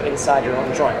pressure inside your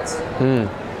own joints.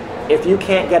 If you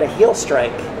can't get a heel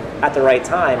strike at the right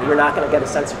time, you're not going to get a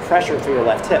sense of pressure through your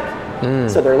left hip.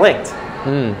 So they're linked.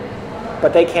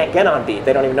 But they can't get on beat.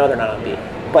 They don't even know they're not on beat.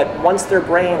 But once their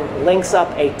brain links up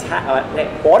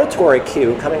an auditory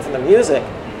cue coming from the music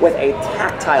with a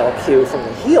tactile cue from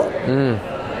the heel,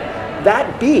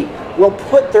 that beat will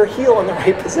put their heel in the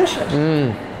right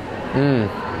position.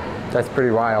 That's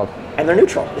pretty wild. And they're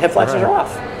neutral. The hip flexors are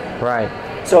off. Right.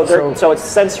 So it's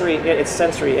sensory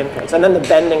inputs. And then the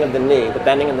bending of the knee, the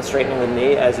bending and the straightening of the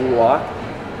knee as you walk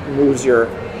moves your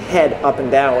head up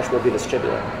and down, which will be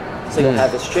vestibular. So you'll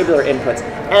have vestibular inputs.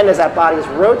 And as that body is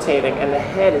rotating and the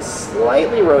head is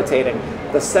slightly rotating,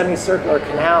 the semicircular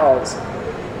canals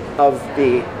of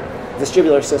the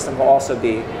vestibular system will also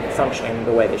be functioning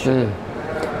the way they should be.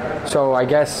 So I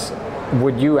guess,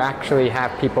 would you actually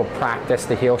have people practice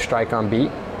the heel strike on beat?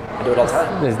 I do it all the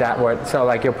time. Is that what, so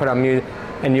like you'll put on music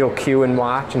and you'll cue and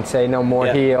watch and say no more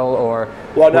heel, or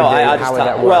well, no, I how would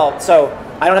that work? Well, so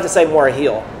I don't have to say more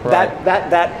heel. Right.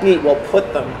 That beat will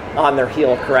put them on their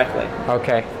heel correctly.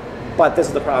 Okay. But this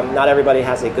is the problem. Not everybody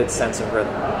has a good sense of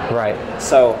rhythm. Right.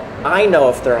 So I know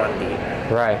if they're on beat.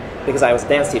 Right. Because I was a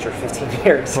dance teacher for 15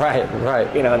 years.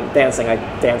 Right. You know, and dancing, I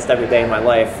danced every day in my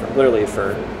life, literally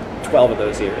for 12 of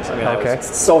those years. I mean, I was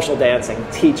social dancing,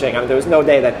 teaching. I mean, there was no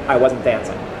day that I wasn't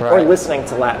dancing. Or listening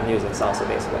to Latin music, salsa,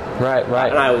 basically. Right.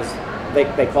 And I was,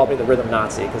 they called me the rhythm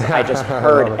Nazi because I just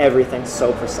heard everything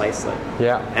so precisely.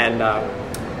 Yeah. And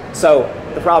so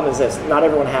the problem is this: not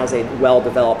everyone has a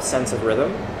well-developed sense of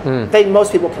rhythm.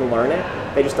 Most people can learn it.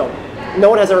 They just don't. No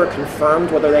one has ever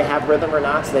confirmed whether they have rhythm or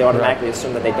not, so they automatically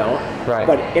assume that they don't. Right.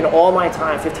 But in all my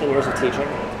time, 15 years of teaching,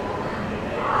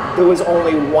 there was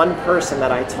only one person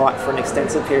that I taught for an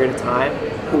extensive period of time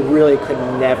who really could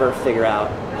never figure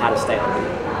out how to stay on beat.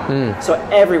 So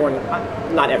everyone,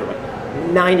 not everyone,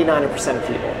 99% of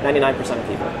people,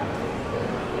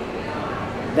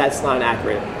 that's not an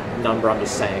accurate number, I'm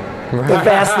just saying. The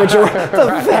vast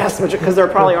majority, because there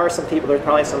probably are some people, there's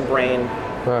probably some brain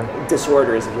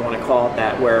disorders, if you want to call it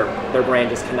that, where their brain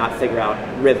just cannot figure out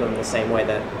rhythm the same way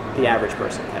that the average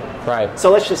person can. Right.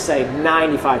 So let's just say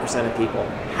 95% of people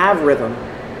have rhythm.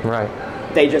 Right.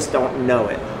 They just don't know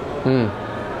it.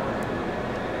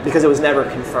 Because it was never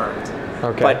confirmed.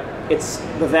 Okay. But it's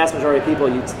the vast majority of people,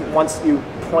 once you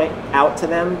point out to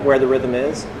them where the rhythm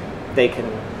is,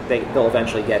 they'll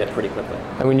eventually get it pretty quickly.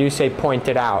 And when you say point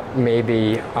it out,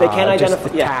 maybe they can't identify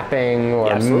tapping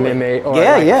or mimic or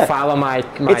follow my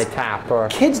tap, or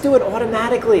kids do it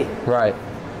automatically. Right.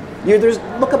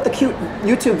 Look up the cute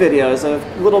YouTube videos of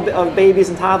babies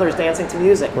and toddlers dancing to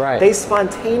music. Right. They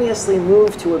spontaneously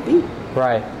move to a beat.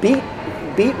 Right. Beat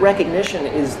beat recognition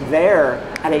is there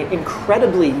at an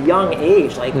incredibly young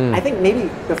age. Like I think maybe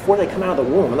before they come out of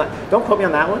the womb. Don't quote me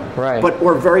on that one. Right. But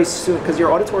or very soon, because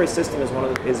your auditory system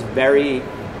is very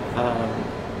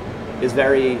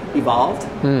evolved.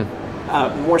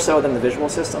 More so than the visual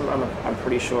system, I'm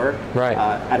pretty sure. Right.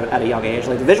 At a young age,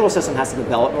 like the visual system has to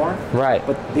develop more. Right.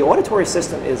 But the auditory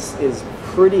system is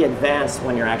pretty advanced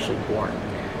when you're actually born.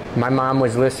 My mom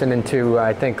was listening to,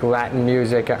 I think, Latin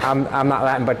music. I'm not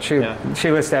Latin, but she listened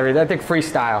to everything. I think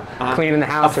freestyle, cleaning the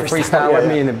house, or freestyle with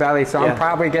me in the belly. So I'm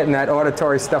probably getting that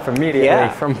auditory stuff immediately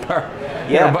from her,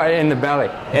 in the belly.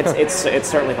 It's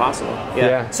certainly possible.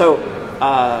 Yeah. So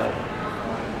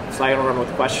I don't remember what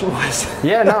the question was.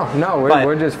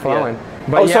 We're just flowing.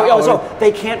 But so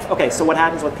they can't. Okay, so what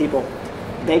happens with people?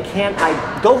 They can't.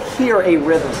 They'll hear a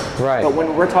rhythm, right? But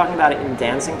when we're talking about it in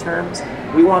dancing terms,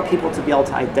 we want people to be able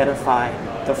to identify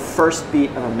the first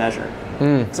beat of a measure.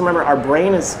 So remember, our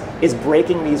brain is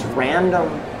breaking these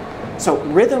random. So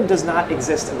rhythm does not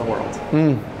exist in the world.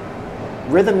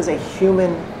 Rhythm is a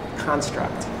human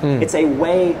construct. It's a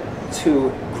way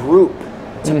to group,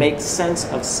 to make sense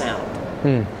of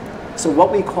sound. So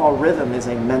what we call rhythm is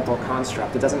a mental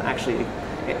construct. It doesn't actually,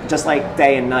 just like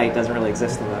day and night doesn't really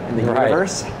exist in the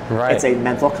universe. Right. It's a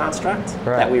mental construct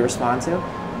that we respond to.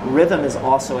 Rhythm is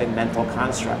also a mental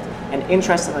construct. And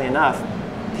interestingly enough,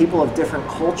 people of different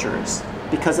cultures,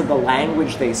 because of the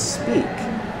language they speak,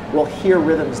 will hear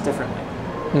rhythms differently.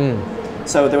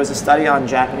 So there was a study on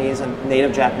Japanese and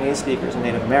native Japanese speakers and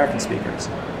Native American speakers,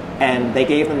 and they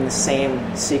gave them the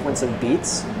same sequence of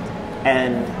beats,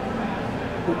 and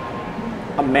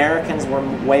Americans were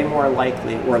way more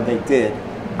likely, or they did,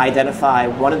 identify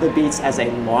one of the beats as a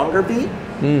longer beat,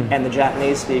 and the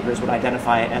Japanese speakers would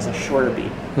identify it as a shorter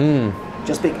beat. And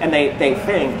they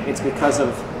think it's because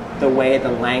of the way the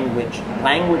language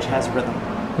has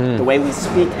rhythm. The way we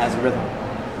speak has rhythm.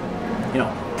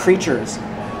 Preachers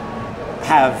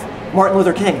Martin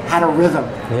Luther King had a rhythm.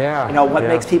 What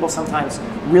makes people sometimes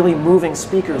really moving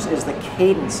speakers is the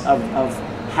cadence of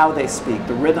how they speak,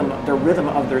 the rhythm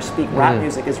of their speak. Rap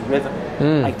music is rhythm.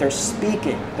 Like they're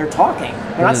speaking, they're talking,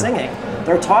 they're not singing,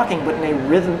 they're talking, but in a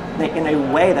rhythm, in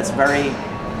a way that's very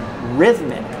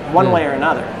rhythmic, one way or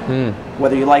another,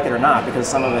 whether you like it or not, because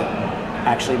some of it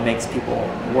actually makes people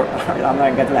work. I'm not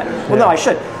gonna get to that. Well, no, I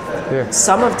should.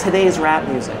 Some of today's rap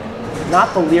music,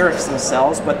 not the lyrics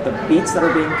themselves, but the beats that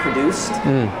are being produced,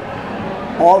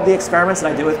 all of the experiments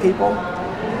that I do with people,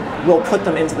 will put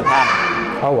them into the pattern.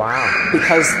 Oh wow!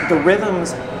 Because the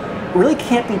rhythms really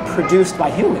can't be produced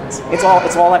by humans. It's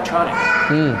all electronic,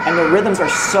 and the rhythms are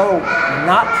so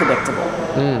not predictable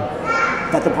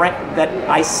that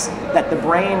the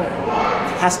brain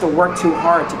has to work too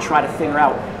hard to try to figure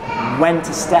out when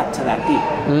to step to that beat,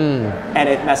 and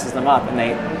it messes them up, and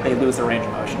they lose their range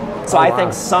of motion. So I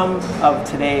think some of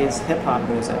today's hip hop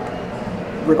music,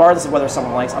 regardless of whether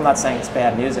someone likes, I'm not saying it's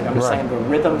bad music. I'm just saying the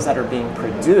rhythms that are being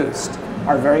produced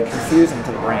are very confusing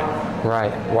to the brain.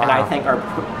 Right. Wow. And I think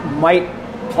might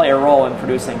play a role in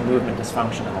producing movement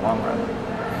dysfunction in the long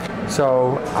run.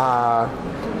 So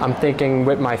I'm thinking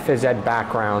with my phys ed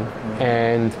background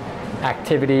and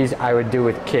activities I would do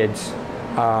with kids,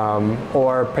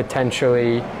 or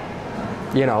potentially,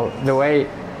 the way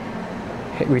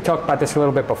we talked about this a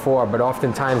little bit before, but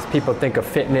oftentimes people think of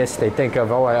fitness, they think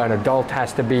of, an adult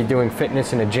has to be doing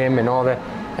fitness in a gym and all that.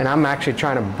 And I'm actually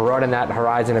trying to broaden that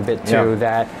horizon a bit too,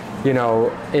 that,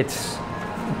 it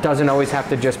doesn't always have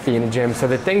to just be in a gym. So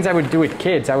the things I would do with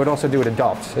kids, I would also do with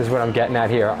adults, is what I'm getting at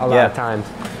here a lot of times.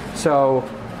 So,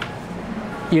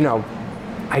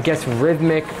 I guess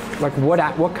rhythmic, like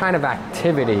what kind of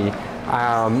activity,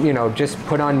 just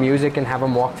put on music and have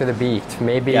them walk to the beat.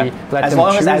 Maybe let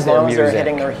them choose as long as their they're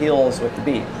hitting their heels with the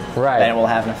beat, then it will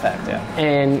have an effect.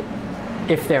 And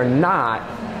if they're not,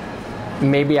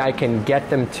 maybe I can get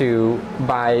them to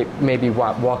by maybe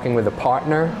walking with a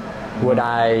partner. Would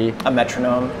I a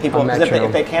metronome? People,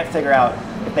 if they can't figure out,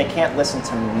 if they can't listen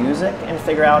to music and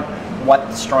figure out what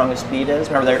the strongest beat is,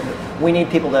 remember, we need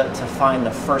people to find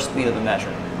the first beat of the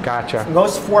measure. Gotcha.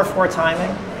 Most 4/4 timing,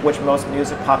 which most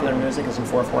popular music is in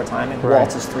 4/4 timing.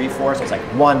 Waltz is 3/4, so it's like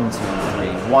 1 2 3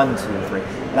 1 2 3.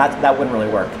 That wouldn't really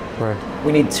work. Right.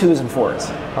 We need 2s and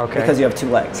 4s. Okay. Because you have 2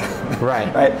 legs.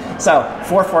 Right. Right. So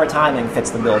 4/4 timing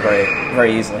fits the bill very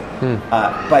very easily.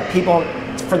 But people,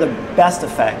 for the best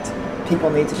effect, people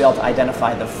need to be able to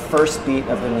identify the first beat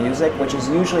of the music, which is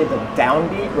usually the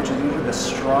downbeat, which is usually the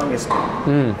strongest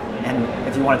beat. And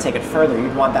if you want to take it further,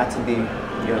 you'd want that to be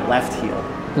your left heel.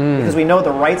 Because we know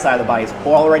the right side of the body is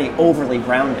already overly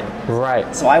grounded.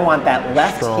 Right. So I want that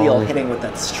left heel hitting with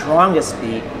the strongest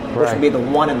beat, which would be the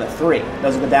 1 and the 3.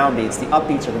 Those are the downbeats. The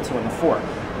upbeats are the 2 and the 4.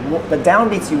 The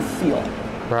downbeats you feel.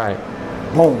 Right.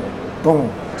 Boom,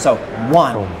 boom. So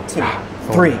 1, 2,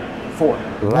 3, 4.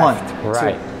 Left, 1, 2.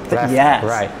 right. Left, yes.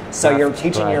 right. So left, you're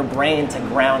teaching your brain to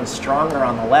ground stronger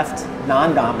on the left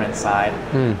non-dominant side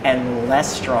and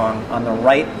less strong on the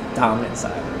right dominant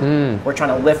side. We're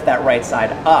trying to lift that right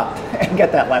side up and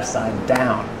get that left side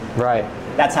down. Right.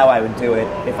 That's how I would do it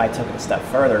if I took it a step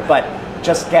further. But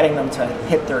just getting them to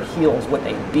hit their heels with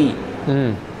a beat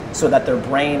so that their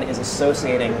brain is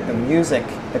associating the music,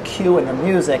 the cue in the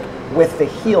music, with the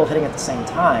heel hitting at the same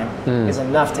time is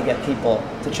enough to get people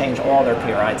to change all their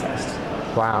PRI tests.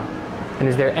 Wow. And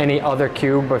is there any other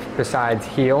cue besides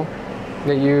heel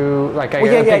that you, like, I'm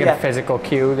thinking a physical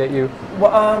cue that you...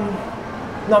 Well,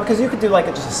 no, because you could do like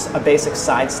just a basic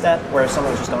side step where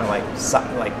someone's just going like step,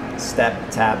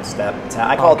 tap, step, tap.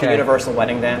 I call it the universal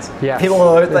wedding dance. Yeah.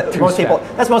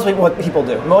 That's mostly what people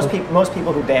do. Most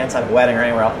people who dance at a wedding or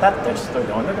anywhere else, they're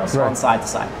going from side to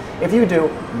side. If you do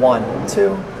 1,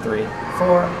 2, 3,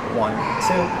 4,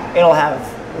 1, 2, it'll have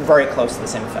very close to the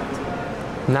same effect.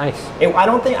 Nice.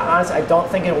 Honestly, I don't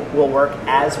think it will work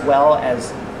as well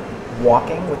as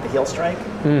walking with the heel strike.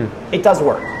 It does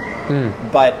work,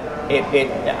 but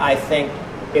I think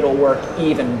it'll work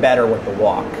even better with the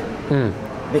walk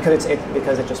because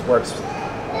it just works.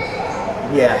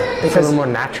 Yeah, because it's a little more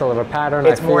natural of a pattern.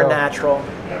 It's more natural.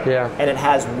 Yeah, and it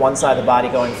has one side of the body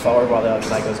going forward while the other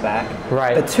side goes back.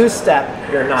 Right. The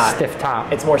 2-step, you're not stiff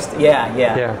top. It's more.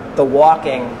 Yeah. The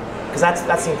walking, because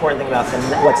that's the important thing about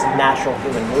what's natural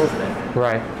human movement.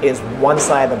 Right. Is one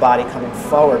side of the body coming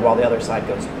forward while the other side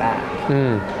goes back.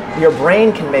 Your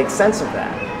brain can make sense of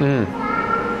that.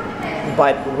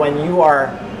 But when you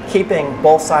are keeping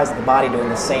both sides of the body doing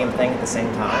the same thing at the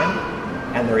same time,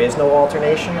 and there is no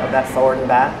alternation of that forward and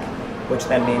back, which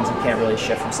then means you can't really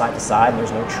shift from side to side, and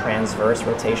there's no transverse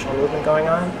rotational movement going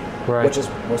on, which is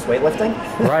most weightlifting.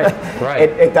 Right.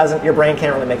 It doesn't. Your brain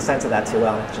can't really make sense of that too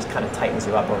well. It just kind of tightens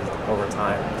you up over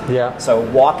time. Yeah. So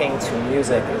walking to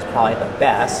music is probably the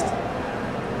best,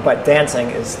 but dancing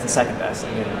is the second best.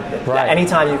 I mean,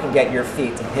 anytime you can get your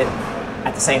feet to hit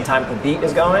at the same time the beat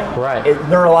is going, it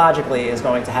neurologically is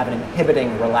going to have an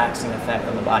inhibiting, relaxing effect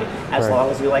on the body, as long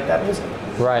as you like that music.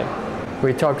 Right.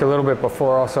 We talked a little bit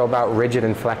before also about rigid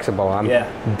and flexible. I'm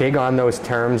big on those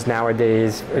terms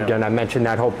nowadays. Again, I mentioned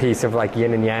that whole piece of like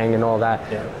yin and yang and all that.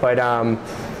 But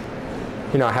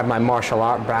you know, I have my martial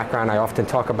art background. I often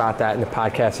talk about that in the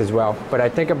podcast as well. But I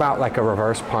think about like a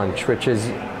reverse punch, which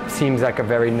seems like a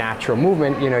very natural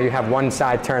movement. You know, you have one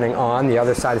side turning on, the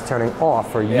other side is turning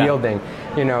off or yielding.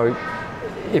 You know,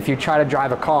 if you try to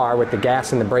drive a car with the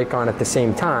gas and the brake on at the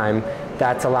same time,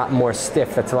 that's a lot more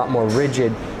stiff, that's a lot more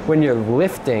rigid. When you're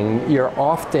lifting, you're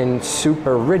often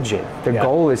super rigid. The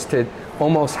goal is to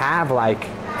almost have like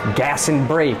gas and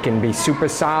brake and be super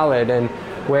solid. And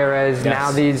whereas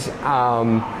now these,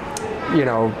 you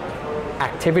know,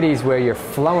 activities where you're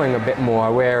flowing a bit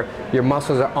more, where your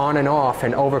muscles are on and off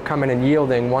and overcoming and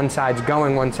yielding, one side's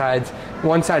going, one side's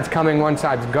coming, one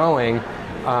side's going,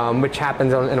 which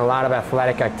happens in a lot of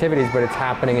athletic activities, but it's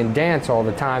happening in dance all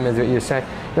the time, is what you're saying.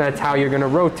 That's how you're going to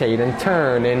rotate and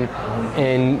turn,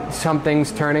 and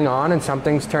something's turning on and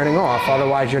something's turning off,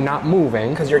 otherwise you're not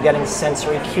moving. Because you're getting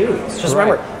sensory cues. Just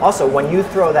remember, also, when you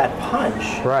throw that punch,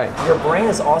 your brain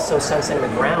is also sensing the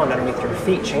ground underneath your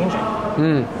feet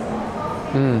changing.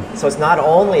 So it's not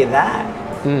only that,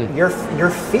 your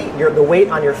feet, the weight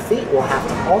on your feet will have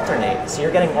to alternate. So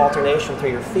you're getting alternation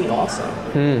through your feet also,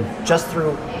 just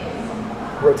through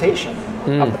rotation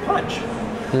of the punch.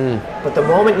 But the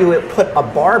moment you put a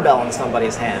barbell in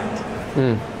somebody's hand,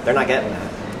 they're not getting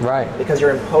that. Right. Because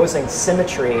you're imposing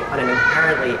symmetry on an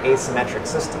inherently asymmetric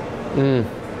system.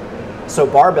 So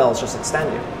barbells just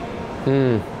extend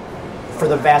you. For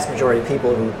the vast majority of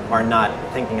people who are not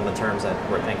thinking in the terms that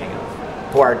we're thinking of.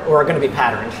 Who are going to be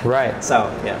patterned. Right. So,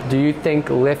 Do you think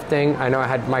lifting, I know I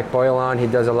had Mike Boyle on, he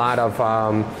does a lot of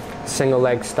single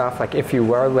leg stuff. Like if you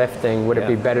were lifting, would it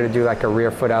be better to do like a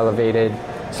rear foot elevated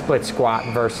split squat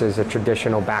versus a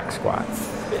traditional back squat?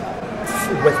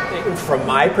 From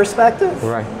my perspective,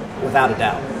 without a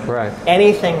doubt.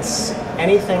 Anything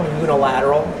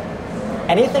unilateral,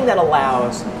 anything that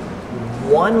allows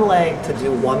one leg to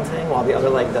do one thing while the other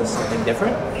leg does something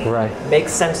different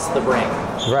makes sense to the brain.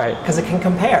 Because it can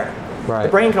compare. The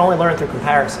brain can only learn through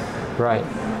comparison.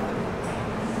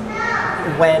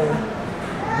 When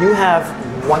you have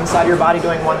one side of your body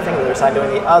doing one thing, the other side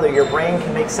doing the other, your brain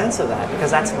can make sense of that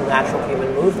because that's natural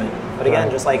human movement. But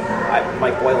again, just like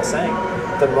Mike Boyle was saying,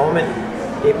 the moment,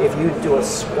 if you do a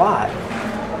squat,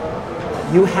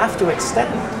 you have to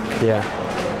extend.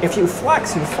 if you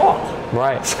flex, you fall.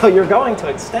 Right. So you're going to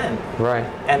extend. Right.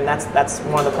 And that's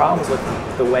one of the problems with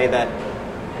the way that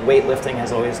weightlifting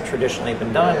has always traditionally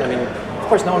been done. I mean, of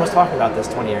course, no one was talking about this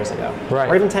 20 years ago, right.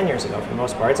 or even 10 years ago for the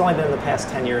most part. It's only been in the past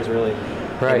 10 years, really,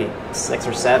 right. maybe 6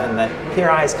 or 7, that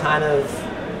PRI has kind of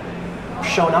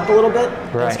shown up a little bit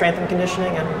right. in strength and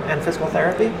conditioning and physical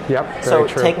therapy. Yep. So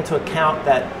true. take into account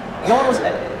that no one was,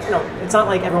 it's not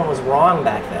like everyone was wrong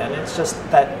back then. It's just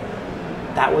that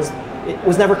it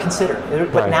was never considered,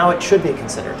 but right. now it should be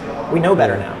considered. We know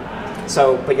better now.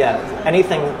 So, but yeah,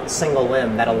 anything single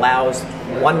limb that allows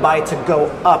one body to go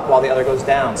up while the other goes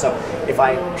down. So if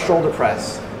I shoulder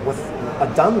press with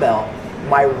a dumbbell,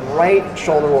 my right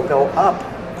shoulder will go up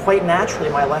quite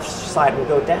naturally, my left side will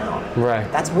go down. Right.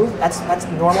 That's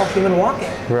normal human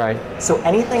walking. Right. So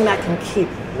anything that can keep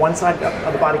one side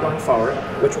of the body going forward,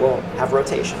 which will have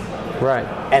rotation, right,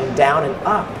 and down and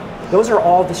up, those are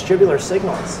all vestibular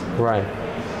signals. Right.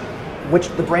 Which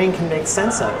the brain can make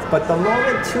sense of. But the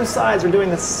moment two sides are doing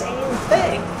the same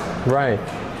thing, right,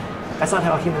 that's not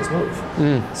how humans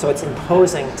move. So it's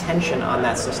imposing tension on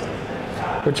that system.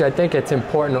 Which I think it's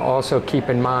important to also keep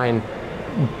in mind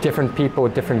different people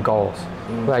with different goals.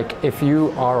 Like if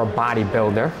you are a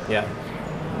bodybuilder, yeah,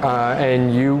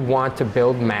 and you want to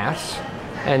build mass,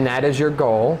 and that is your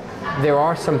goal, there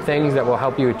are some things that will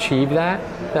help you achieve that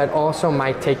also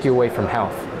might take you away from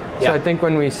health. Yeah. So I think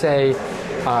when we say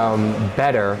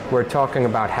better, we're talking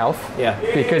about health. Yeah.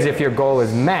 Because if your goal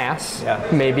is mass, yeah,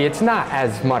 maybe it's not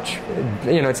as much,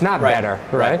 it's not right. better,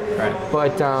 right? Right.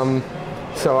 But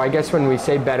so I guess when we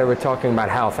say better, we're talking about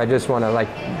health. I just want to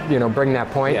bring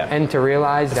that point and to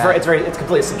realize it's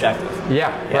completely subjective.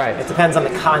 Yeah, right. It depends on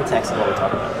the context of what we're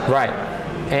talking about. Right.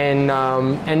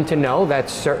 And to know that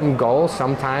certain goals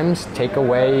sometimes take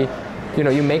away,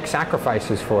 you make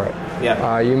sacrifices for it.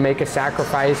 Yeah. You make a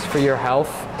sacrifice for your health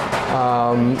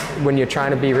when you're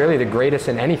trying to be really the greatest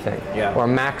in anything, or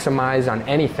maximize on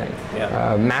anything.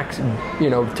 Yeah.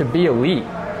 To be elite,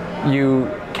 you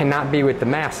cannot be with the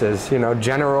masses.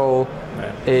 General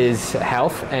is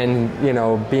health, and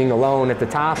being alone at the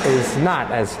top is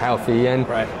not as healthy. And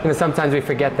sometimes we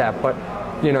forget that, but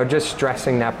just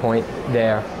stressing that point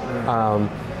there.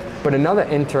 But another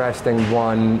interesting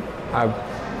one.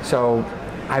 So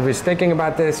I was thinking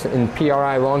about this in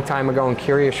PRI a long time ago, and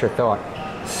curious your thought.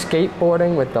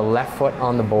 Skateboarding with the left foot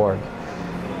on the board.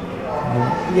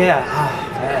 Yeah. Oh,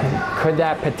 man. Could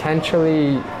that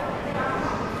potentially?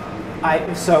 I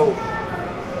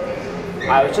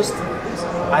was just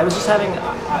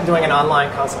doing an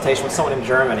online consultation with someone in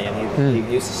Germany, and he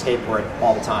used to skateboard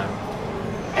all the time,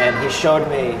 and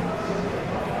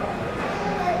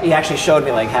he actually showed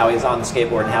me like how he's on the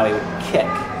skateboard and how he would kick.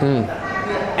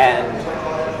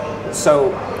 And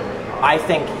so I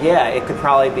think, it could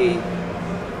probably be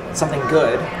something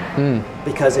good,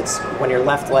 because it's when your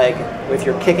left leg, if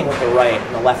you're kicking with the right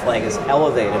and the left leg is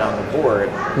elevated on the board,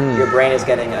 your brain is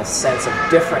getting a sense of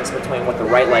difference between what the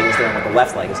right leg is doing and what the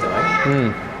left leg is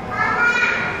doing.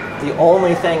 The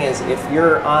only thing is, if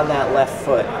you're on that left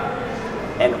foot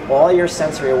and all your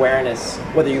sensory awareness,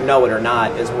 whether you know it or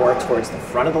not, is more towards the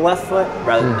front of the left foot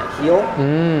rather than the heel,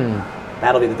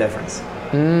 that'll be the difference.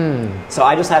 So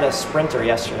I just had a sprinter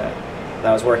yesterday that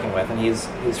I was working with, and he's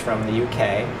from the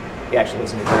UK. He actually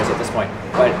lives in New Jersey at this point,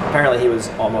 but apparently he was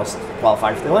almost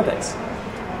qualified for the Olympics.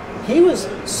 He was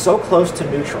so close to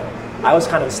neutral. I was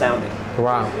kind of astounded.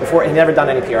 Wow. Before, he'd never done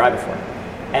any PRI before.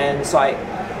 And so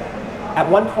at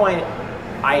one point,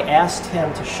 I asked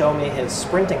him to show me his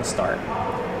sprinting start.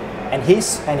 And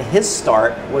his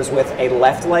start was with a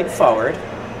left leg forward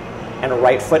and a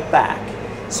right foot back.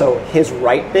 So his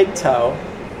right big toe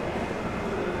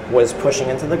was pushing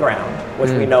into the ground,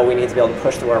 which we know we need to be able to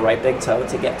push through our right big toe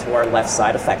to get to our left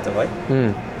side effectively.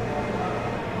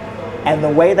 And the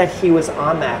way that he was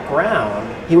on that ground,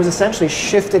 he was essentially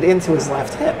shifted into his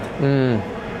left hip.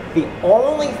 The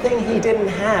only thing he didn't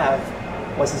have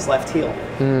was his left heel.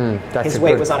 His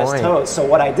weight was on his toes. So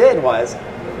what I did was,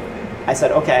 I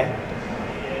said, okay,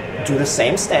 do the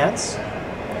same stance,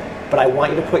 but I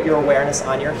want you to put your awareness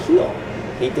on your heel.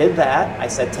 He did that. I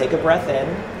said, take a breath in.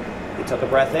 He took a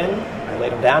breath in. I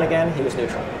laid him down again. He was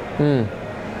neutral.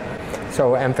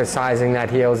 So emphasizing that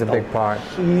heel is a big part.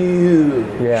 Huge.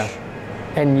 Yeah.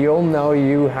 And you'll know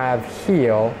you have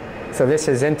heel. So this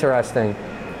is interesting,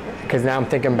 because now I'm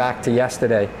thinking back to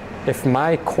yesterday. If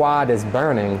my quad is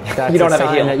burning, that's a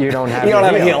sign that you don't have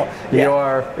a heel.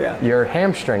 Your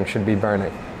hamstring should be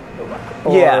burning.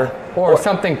 Or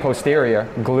something posterior,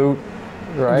 glute,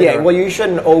 right? Yeah, well, you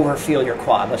shouldn't overfeel your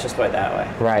quad. Let's just put it that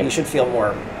way. Right. You should feel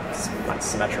more, not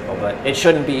symmetrical, but it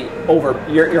shouldn't be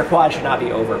your quad should not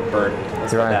be overburdened.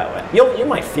 Let's put it that way. You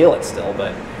might feel it still,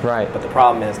 but but the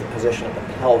problem is the position of the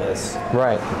pelvis.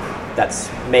 Right. That's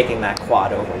making that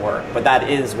quad overwork. But that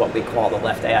is what we call the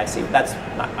left AIC. That's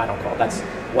not, I don't call it. That's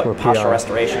what postural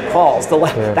restoration calls the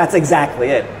left. Yeah. That's exactly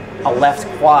it. A left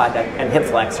quad and hip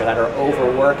flexor that are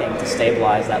overworking to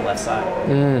stabilize that left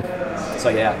side. So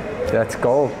yeah. That's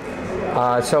gold.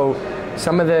 So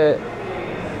some of the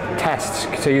tests,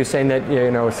 so you're saying that,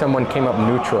 you know, someone came up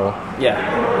neutral. Yeah.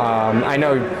 I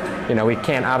know, you know, we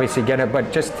can't obviously get it,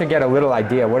 but just to get a little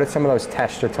idea, what are some of those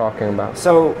tests you're talking about?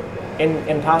 So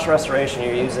in postural restoration,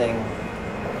 you're using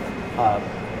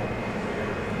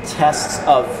tests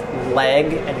of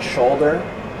leg and shoulder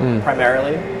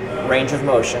primarily, range of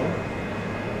motion,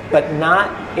 but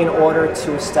not in order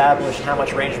to establish how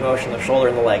much range of motion the shoulder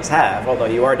and the legs have, although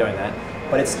you are doing that,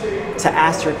 but it's to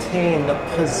ascertain the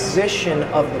position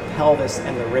of the pelvis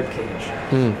and the rib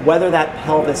cage. Whether that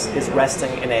pelvis is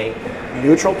resting in a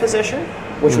neutral position,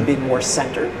 which would be more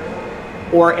centered,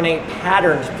 or in a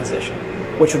patterned position,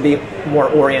 which would be more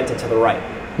oriented to the right,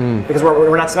 because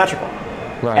we're not symmetrical.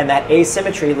 Right. And that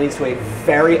asymmetry leads to a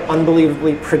very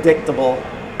unbelievably predictable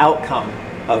outcome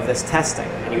of this testing.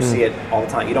 And you see it all the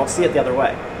time. You don't see it the other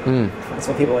way. That's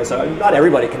what people always say, not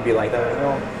everybody can be like that.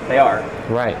 Well, they are.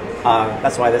 Right.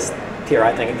 That's why this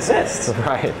PRI thing exists.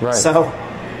 Right, right. So,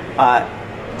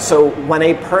 so when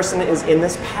a person is in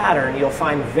this pattern, you'll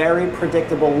find very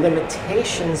predictable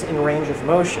limitations in range of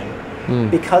motion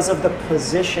because of the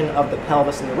position of the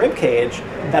pelvis and the rib cage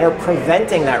that are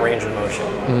preventing that range of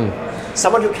motion.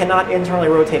 Someone who cannot internally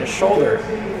rotate a shoulder,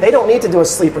 they don't need to do a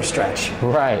sleeper stretch.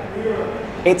 Right.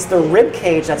 It's the rib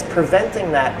cage that's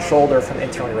preventing that shoulder from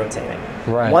internally rotating.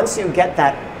 Right. Once you get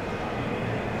that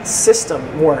system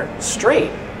more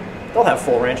straight, they'll have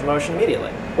full range of motion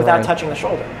immediately without touching the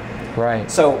shoulder.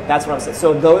 Right. So that's what I'm saying.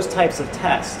 So those types of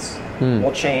tests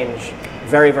will change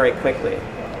very, very quickly.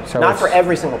 So not for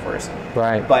every single person,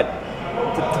 right? But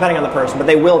depending on the person, but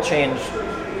they will change.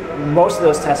 Most of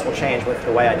those tests will change with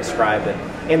the way I described it,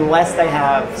 unless they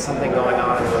have something going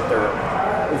on with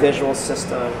their visual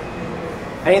system.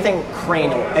 Anything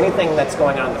cranial, anything that's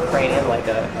going on in the cranium, like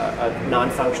a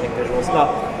non-functioning visual system,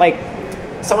 like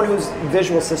someone whose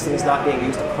visual system is not being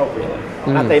used appropriately.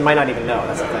 They might not even know,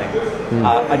 that's the thing.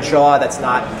 A jaw that's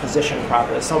not positioned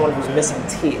properly, someone who's missing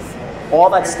teeth. All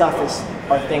that stuff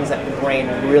are things that the brain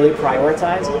really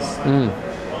prioritizes,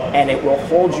 and it will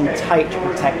hold you tight to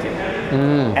protect you.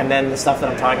 And then the stuff that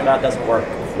I'm talking about doesn't work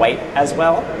quite as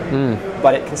well,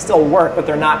 but it can still work, but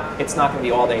it's not going to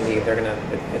be all they need.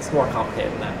 It's more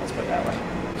complicated than that, let's put it that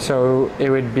way. So it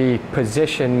would be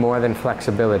position more than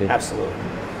flexibility? Absolutely.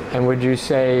 And would you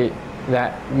say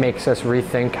that makes us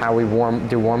rethink how we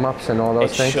do warm-ups and all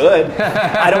those things? It should.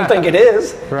 I don't think it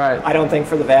is. Right. I don't think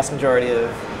for the vast majority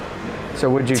of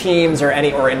teams or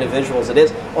individuals it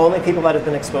is. Only people that have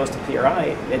been exposed to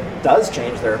PRI, it does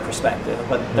change their perspective,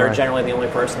 but they're generally the only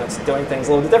person that's doing things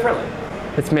a little bit differently.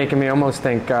 It's making me almost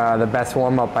think the best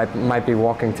warm-up might be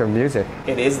walking to music.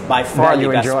 It is by far the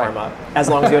best warm-up, as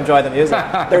long as you enjoy the music.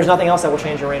 There's nothing else that will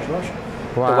change your range of motion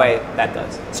the way that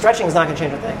does. Stretching is not going to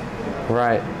change a thing.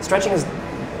 Right. Stretching is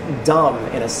dumb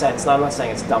in a sense. Now, I'm not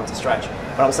saying it's dumb to stretch,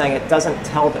 but I'm saying it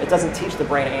doesn't teach the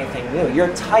brain anything new.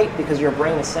 You're tight because your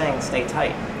brain is saying stay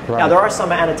tight. Right. Now, there are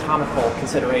some anatomical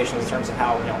considerations in terms of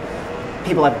how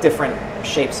people have different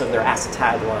shapes of their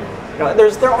acetabulum.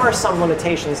 There are some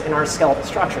limitations in our skeletal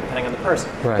structure depending on the person.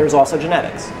 Right. There's also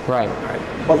genetics. Right.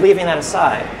 But leaving that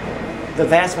aside, the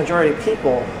vast majority of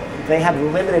people, they have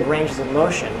limited ranges of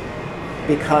motion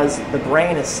because the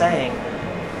brain is saying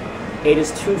it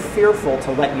is too fearful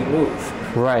to let you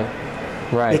move. Right.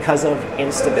 Right. Because of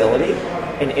instability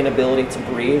and inability to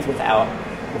breathe without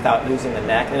losing the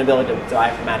neck, inability to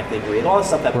diaphragmatically breathe, all the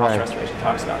stuff that postural restoration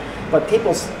talks about. But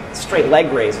people's straight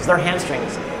leg raises, their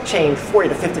hamstrings change 40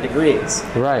 to 50 degrees.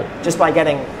 Right. Just by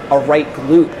getting a right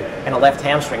glute and a left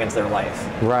hamstring into their life.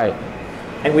 Right.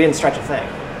 And we didn't stretch a thing.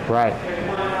 Right.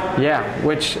 Yeah,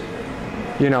 which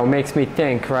makes me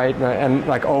think, right, and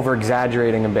like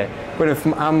over-exaggerating a bit. But if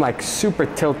I'm like super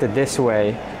tilted this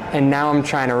way, and now I'm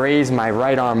trying to raise my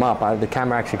right arm up, the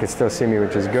camera actually could still see me,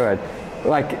 which is good.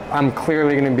 Like, I'm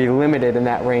clearly going to be limited in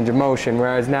that range of motion,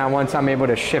 whereas now once I'm able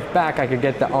to shift back, I could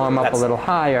get the arm up a little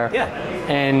higher. Yeah.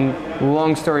 And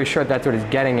long story short, that's what it's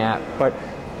getting at. But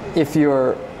if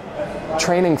you're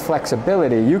training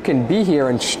flexibility, you can be here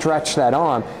and stretch that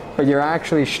arm, but you're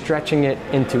actually stretching it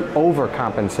into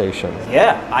overcompensation.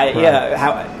 Yeah,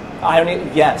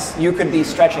 yes, you could be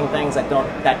stretching things that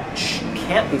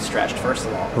can't be stretched, first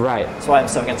of all. Right. That's why I'm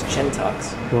so against chin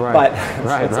tucks. Right. But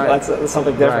that's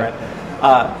something different.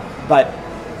 Right. But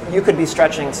you could be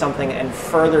stretching something and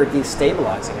further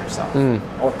destabilizing yourself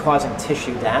or causing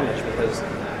tissue damage, because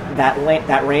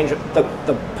that range,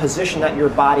 the position that your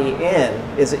body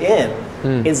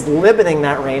is limiting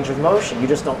that range of motion. You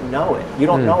just don't know it. You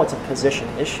don't know it's a position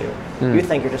issue. You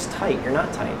think you're just tight. You're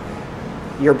not tight.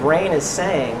 Your brain is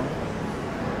saying,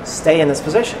 stay in this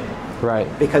position. Right.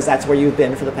 Because that's where you've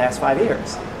been for the past 5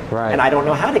 years. Right. And I don't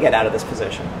know how to get out of this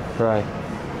position. Right.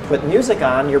 Put music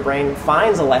on, your brain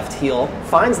finds a left heel,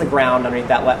 finds the ground underneath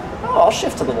that left. Oh, I'll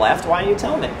shift to the left. Why don't you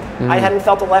tell me? I hadn't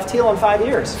felt a left heel in 5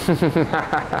 years.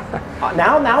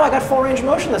 Now I got full range of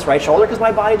motion in this right shoulder because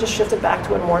my body just shifted back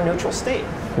to a more neutral state.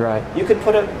 Right. You could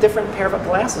put a different pair of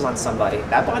glasses on somebody.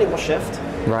 That body will shift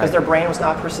because their brain was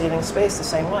not perceiving space the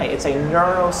same way. It's a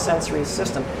neurosensory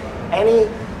system. Any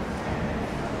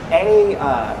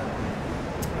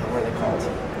what are they called?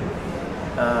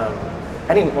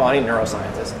 Any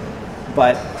neuroscientist,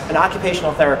 but an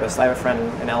occupational therapist. I have a friend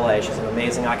in LA. She's an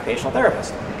amazing occupational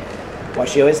therapist. What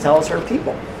she always tells her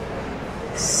people: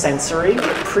 sensory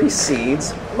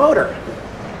precedes motor.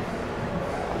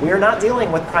 We are not dealing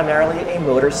with primarily a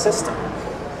motor system.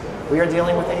 We are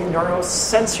dealing with a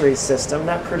neurosensory system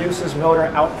that produces motor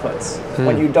outputs.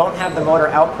 When you don't have the motor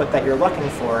output that you're looking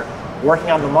for, working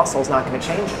on the muscle is not going to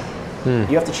change it.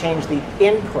 You have to change the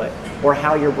input, or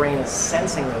how your brain is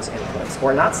sensing those inputs,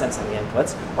 or not sensing the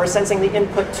inputs, or sensing the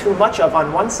input too much of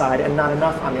on one side and not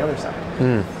enough on the other side.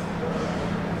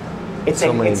 It's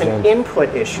an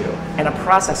input issue and a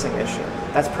processing issue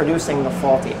that's producing the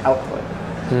faulty output.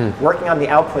 Working on the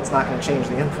output's not going to change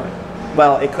the input.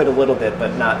 Well, it could a little bit,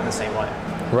 but not in the same way.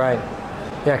 Right.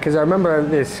 Yeah, because I remember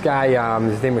this guy,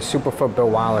 his name was Superfoot Bill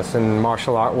Wallace in the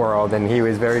martial art world, and he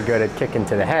was very good at kicking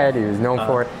to the head. He was known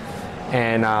for it.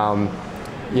 And,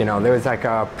 there was like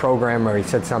a program where he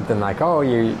said something like, oh,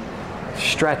 you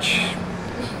stretch,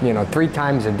 3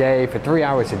 times a day for 3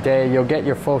 hours a day, you'll get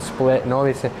your full split and all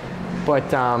these things. But,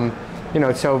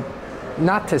 so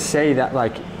not to say that,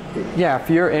 like, yeah, if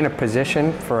you're in a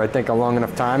position for, I think, a long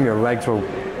enough time, your legs will,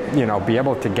 be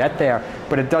able to get there.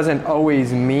 But it doesn't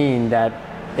always mean that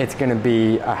it's going to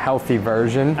be a healthy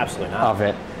version of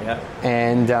it. Yeah.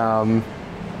 And,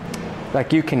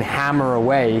 like, you can hammer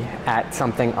away at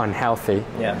something unhealthy,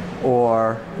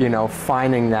 or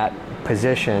finding that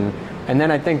position, and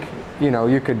then I think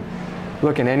you could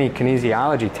look in any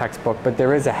kinesiology textbook, but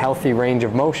there is a healthy range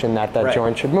of motion that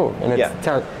joint should move, and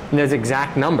and there's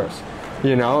exact numbers,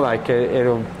 like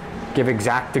it'll give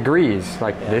exact degrees,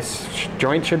 like this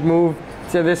joint should move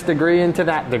to this degree and to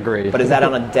that degree. But is that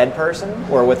on a dead person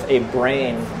or with a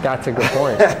brain? That's a good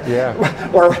point.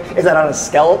 Yeah. Or is that on a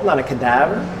skeleton, on a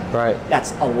cadaver? Right.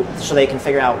 So they can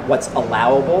figure out what's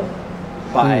allowable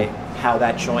by how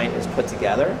that joint is put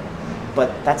together.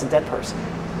 But that's a dead person.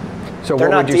 So what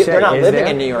would you say? They're not living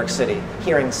in New York City,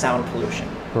 hearing sound pollution.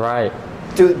 Right.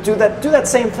 Do that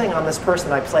same thing on this person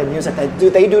that I play music that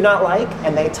they do not like,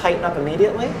 and they tighten up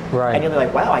immediately. Right. And you'll be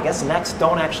like, wow, I guess necks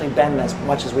don't actually bend as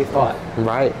much as we thought.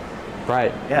 Right.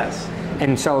 Right. Yes.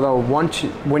 And so though,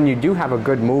 when you do have a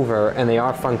good mover and they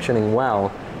are functioning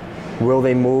well, will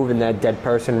they move in that dead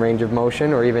person range of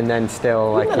motion, or even then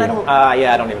still like? I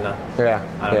don't even know. Yeah.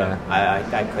 I don't know.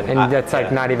 I couldn't. And that's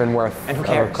like not even worth. And who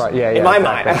cares? In my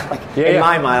mind,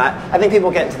 my mind, I think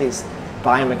people get into these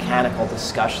biomechanical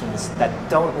discussions that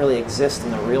don't really exist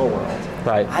in the real world.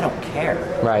 Right. I don't care.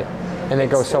 Right. And they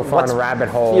go so far in a rabbit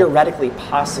hole. Theoretically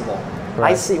possible.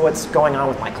 Right. I see what's going on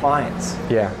with my clients.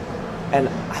 Yeah. And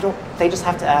they just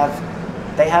have to have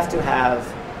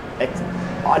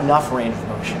enough range of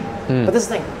motion. But this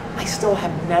thing, I still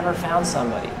have never found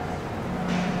somebody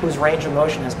whose range of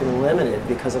motion has been limited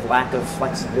because of lack of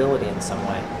flexibility in some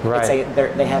way. Right.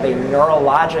 They have a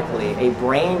neurologically, a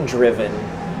brain-driven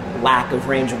lack of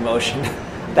range of motion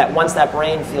that once that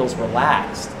brain feels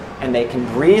relaxed and they can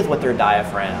breathe with their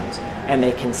diaphragms and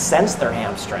they can sense their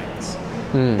hamstrings.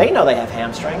 They know they have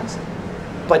hamstrings,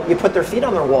 but you put their feet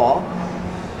on their wall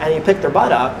and you pick their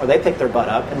butt up, or they pick their butt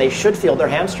up, and they should feel their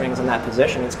hamstrings in that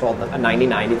position. It's called a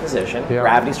 90-90 position. Yeah.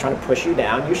 Gravity's trying to push you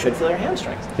down. You should feel your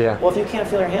hamstrings. Yeah. Well, if you can't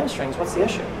feel your hamstrings, what's the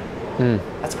issue?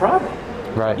 That's a problem.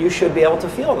 Right. You should be able to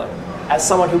feel them. As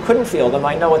someone who couldn't feel them,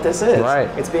 I know what this is. Right.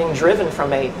 It's being driven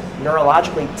from a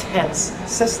neurologically tense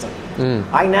system.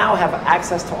 I now have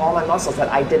access to all my muscles that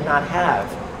I did not have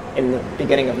in the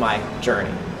beginning of my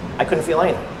journey. I couldn't feel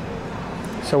anything.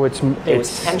 So it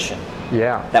was tension.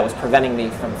 Yeah. That was preventing me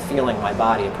from feeling my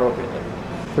body appropriately.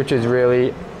 Which is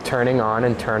really turning on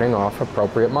and turning off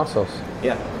appropriate muscles.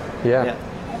 Yeah. Yeah.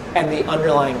 And the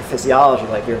underlying physiology,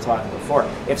 like you were talking before,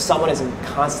 if someone is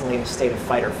constantly in a state of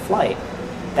fight or flight,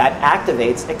 that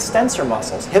activates extensor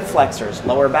muscles, hip flexors,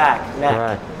 lower back, neck.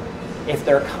 Right. If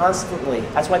they're constantly,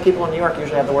 that's why people in New York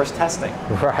usually have the worst testing.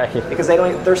 Right. Because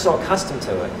they're so accustomed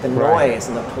to it. The noise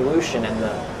and the pollution and the,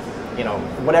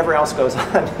 whatever else goes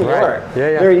on in New York.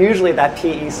 Yeah. They're usually that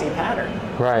PEC pattern.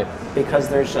 Right.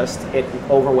 Because it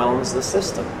overwhelms the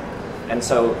system. And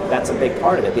so that's a big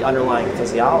part of it, the underlying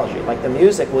physiology. Like the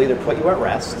music will either put you at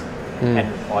rest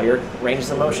and all your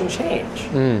ranges of motion change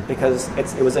because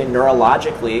it was a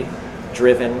neurologically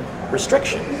driven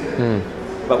restriction.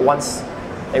 But once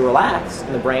they relax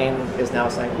and the brain is now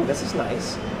saying, oh, this is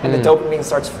nice, and the dopamine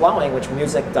starts flowing, which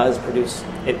music does produce.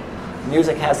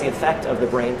 Music has the effect of the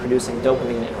brain producing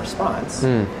dopamine in response.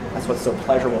 That's what's so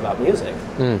pleasurable about music.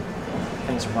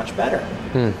 Things are much better.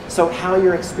 So how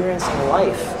you're experiencing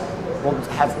life will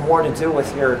have more to do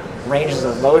with your ranges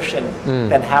of motion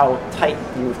than how tight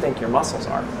you think your muscles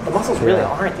are. The muscles really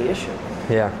aren't the issue.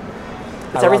 Yeah.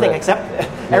 It's everything except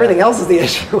everything else is the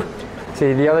issue.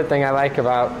 See, the other thing I like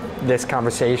about this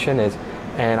conversation is,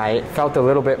 and I felt a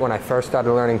little bit when I first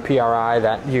started learning PRI,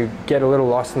 that you get a little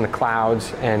lost in the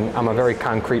clouds, and I'm a very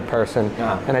concrete person,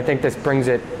 and I think this brings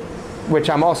it, which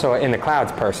I'm also in the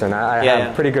clouds person. I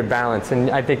have pretty good balance,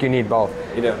 and I think you need both.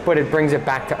 You do. But it brings it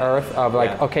back to earth of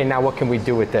like, okay, now what can we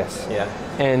do with this? Yeah.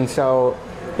 And so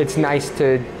it's nice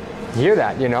to hear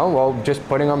that, well, just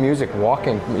putting on music,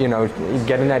 walking,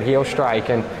 getting that heel strike,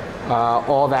 and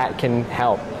all that can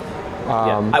help.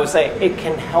 I would say it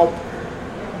can help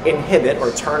inhibit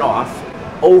or turn off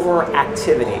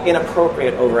overactivity,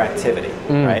 inappropriate overactivity,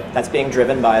 right? That's being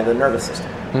driven by the nervous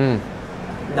system.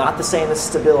 Not the same as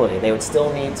stability. They would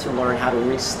still need to learn how to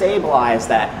restabilize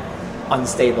that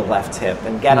unstable left hip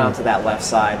and get onto that left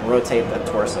side and rotate the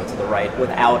torso to the right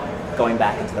without going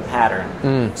back into the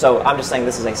pattern. So I'm just saying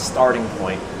this is a starting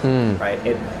point, right?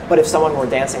 But if someone were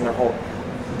dancing the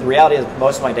reality is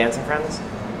most of my dancing friends,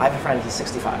 I have a friend, he's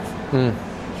 65.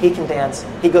 He can dance.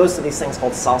 He goes to these things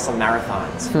called salsa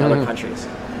marathons in other countries,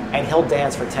 and he'll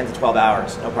dance for 10 to 12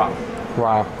 hours, no problem.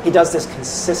 Wow. He does this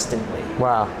consistently.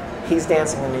 Wow. He's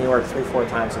dancing in New York 3-4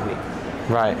 times a week.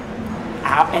 Right.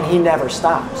 And he never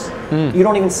stops. You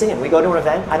don't even see him. We go to an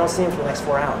event, I don't see him for the next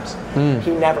 4 hours. He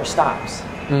never stops.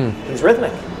 He's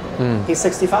rhythmic. He's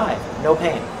 65, no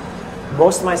pain.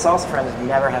 Most of my salsa friends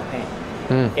never have pain.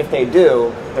 If they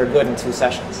do, they're good in 2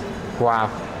 sessions. Wow.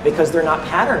 Because they're not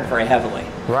patterned very heavily.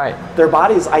 Right. Their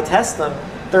bodies, I test them,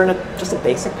 they're in just a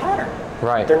basic pattern.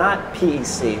 Right. They're not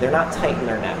PEC, they're not tight in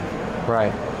their neck.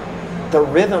 Right. The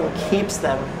rhythm keeps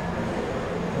them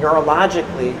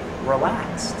neurologically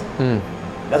relaxed.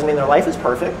 Doesn't mean their life is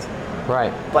perfect.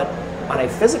 Right. But on a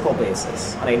physical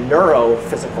basis, on a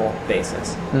neurophysical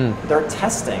basis, their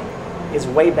testing is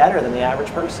way better than the average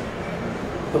person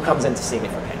who comes in to see me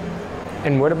for pain.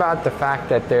 And what about the fact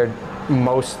that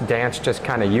most dance just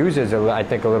kind of uses, I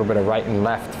think, a little bit of right and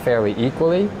left fairly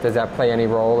equally? Does that play any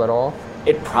role at all?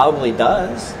 It probably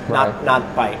does. Right.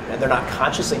 They're not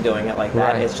consciously doing it like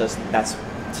that. Right. It's just,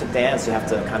 to dance, you have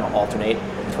to kind of alternate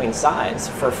between sides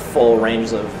for full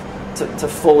range of, to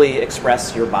fully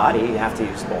express your body, you have to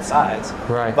use both sides.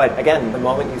 Right. But again, the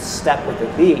moment you step with the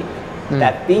beat,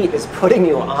 that beat is putting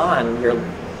you on your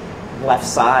left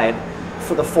side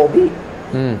for the full beat,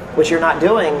 which you're not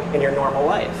doing in your normal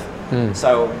life.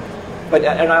 So,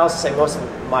 and I also say most of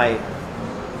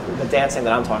the dancing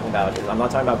that I'm talking about is, I'm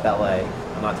not talking about ballet,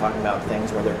 I'm not talking about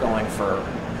things where they're going for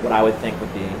what I would think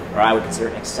would be, or I would consider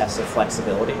excessive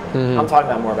flexibility. I'm talking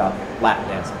about more about Latin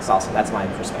dancing, salsa, that's my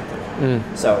perspective.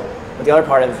 So, but the other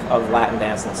part of Latin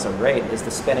dance that's so great is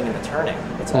the spinning and the turning.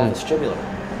 It's all vestibular.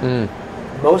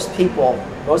 Most people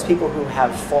who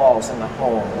have falls in the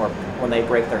home or when they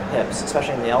break their hips,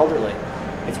 especially in the elderly,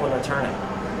 it's when they're turning.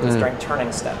 It's during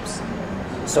turning steps.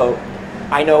 So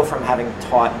I know from having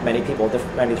taught many people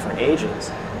many different ages,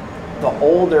 the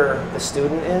older the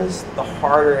student is, the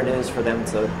harder it is for them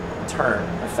to turn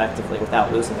effectively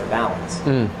without losing their balance.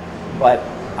 But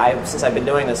since I've been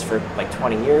doing this for like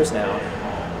 20 years now,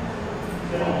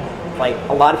 like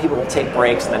a lot of people will take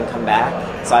breaks and then come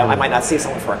back. So I might not see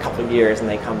someone for a couple of years and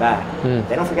they come back.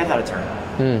 They don't forget how to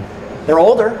turn. They're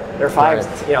older. They're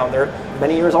they're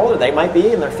many years older. They might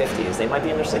be in their 50s. They might be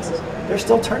in their 60s. They're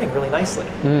still turning really nicely.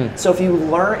 So if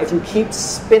you keep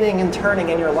spinning and turning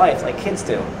in your life like kids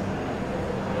do,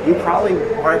 you probably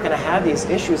aren't going to have these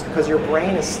issues because your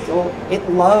brain is it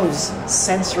loves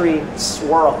sensory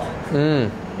swirl.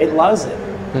 It loves it.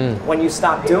 When you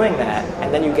stop doing that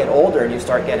and then you get older and you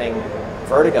start getting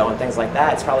vertigo and things like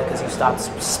that, it's probably because you stopped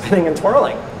spinning and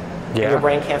twirling. Yeah. Your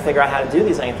brain can't figure out how to do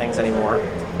these things anymore.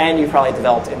 and you've probably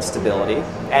developed instability,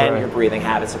 and your breathing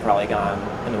habits have probably gone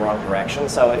in the wrong direction.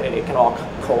 So it can all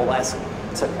coalesce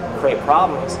to create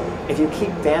problems. If you keep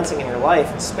dancing in your life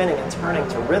and spinning and turning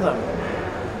to rhythm,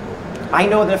 I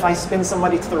know that if I spin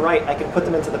somebody to the right, I can put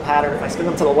them into the pattern. If I spin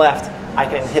them to the left, I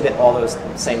can inhibit all those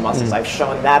same muscles. I've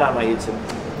shown that on my YouTube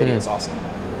videos also.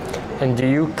 And do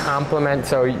you complement,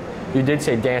 so you did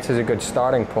say dance is a good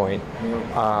starting point.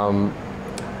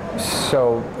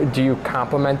 So do you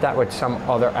complement that with some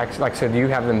other, like, so do you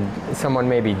have someone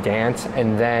maybe dance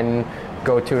and then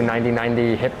go to a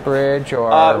 90-90 hip bridge, or?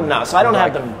 No, so I don't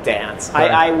have them dance. Right.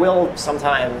 I will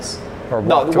sometimes. Or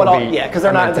walk to a beat. Yeah, because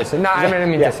they're not. I didn't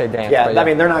mean to say dance. Yeah, I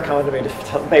mean, they're not coming to me.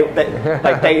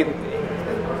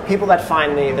 People that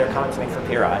find me, they're coming to me for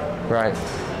PRI. Right.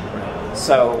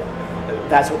 So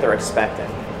that's what they're expecting.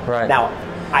 Right. Now,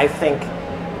 I think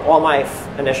all my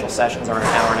initial sessions are an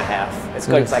hour and a half. It's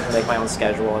good because I can make my own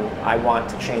schedule, and I want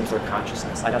to change their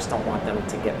consciousness. I just don't want them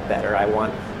to get better. I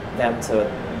want them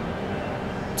to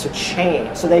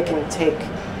change so they can take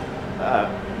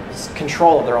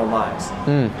control of their own lives.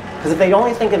 Because if they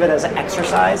only think of it as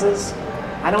exercises,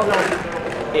 I don't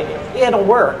know, it'll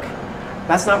work.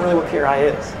 That's not really what PRI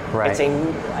is. Right. It's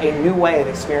a new way of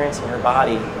experiencing your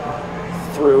body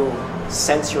through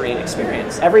sensory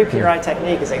experience. Every PRI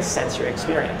technique is a sensory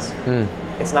experience.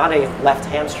 It's not a left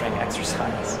hamstring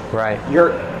exercise. Right.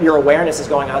 Your awareness is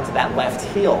going on to that left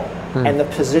heel and the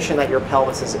position that your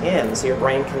pelvis is in, so your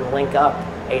brain can link up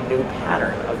a new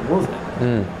pattern of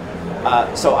movement.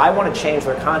 So I want to change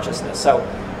their consciousness. So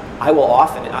I will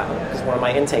often, because one of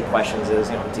my intake questions is,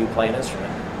 do you play an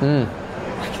instrument?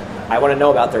 I want to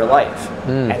know about their life.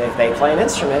 And if they play an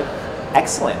instrument,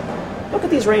 excellent. Look at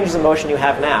these ranges of motion you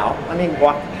have now. I mean,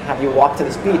 have you walked to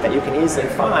this beat that you can easily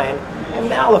find, and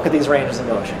now look at these ranges of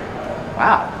motion.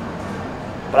 Wow.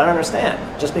 But I don't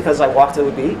understand. Just because I walk to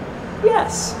a beat?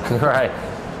 Yes. Right.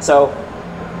 So,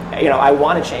 I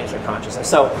want to change their consciousness.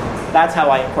 So that's how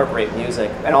I incorporate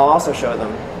music. And I'll also show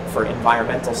them for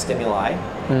environmental stimuli.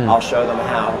 I'll show them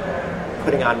how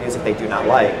putting on music they do not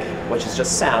like, which is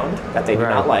just sound that they do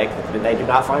not like, that they do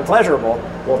not find pleasurable,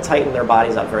 will tighten their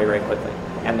bodies up very, very quickly.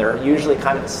 And they're usually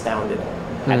kind of astounded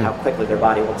at how quickly their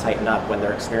body will tighten up when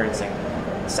they're experiencing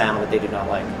sound that they do not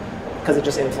like. Because it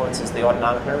just influences the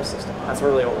autonomic nervous system. That's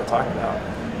really what we're talking about,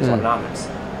 is autonomics.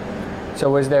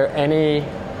 So was there any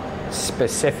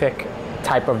specific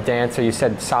type of dance? So you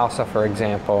said salsa, for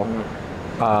example.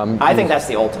 I think that's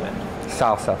the ultimate.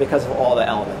 Salsa. Because of all the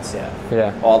elements,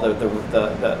 yeah. All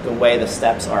the way the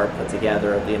steps are put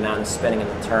together, the amount of spinning and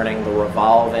the turning, the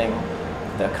revolving,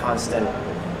 the constant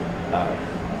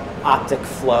optic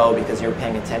flow, because you're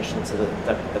paying attention to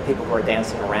the people who are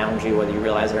dancing around you, whether you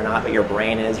realize it or not, but your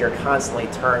brain is. You're constantly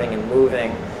turning and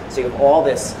moving. So you have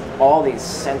all these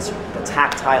sensory, the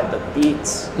tactile, the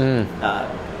beats.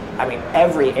 I mean,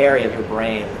 every area of your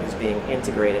brain is being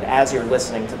integrated as you're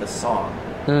listening to the song.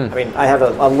 I mean, I have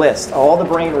a list, all the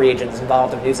brain regions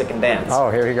involved in music and dance.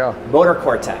 Oh, here you go. Motor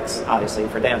cortex, obviously,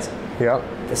 for dancing. Yep.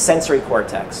 The sensory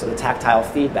cortex, so the tactile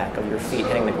feedback of your feet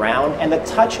hitting the ground, and the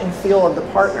touch and feel of the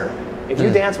partner. If you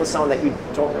dance with someone that you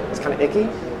don't, it's kind of icky,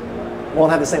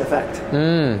 won't have the same effect.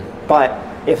 But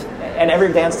and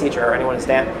every dance teacher or anyone who's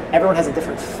everyone has a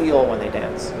different feel when they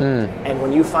dance. And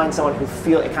when you find someone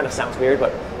who it kind of sounds weird,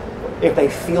 but if they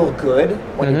feel good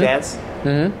when you dance,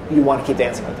 you want to keep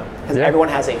dancing with them. Because everyone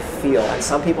has a feel, and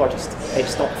some people they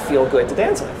just don't feel good to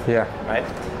dance with. Yeah. Right?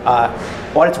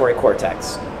 Auditory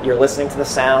cortex. You're listening to the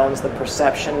sounds, the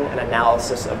perception and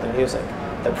analysis of the music.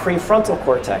 The prefrontal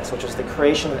cortex, which is the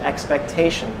creation of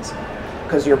expectations,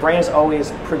 because your brain is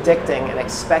always predicting and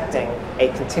expecting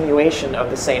a continuation of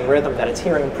the same rhythm that it's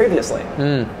hearing previously.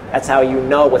 That's how you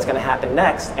know what's going to happen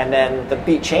next, and then the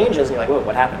beat changes, and you're like, whoa,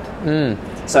 what happened?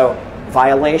 So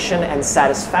violation and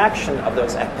satisfaction of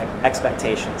those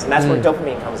expectations, and that's where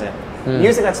dopamine comes in.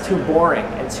 Music that's too boring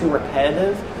and too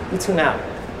repetitive, you tune out,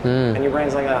 and your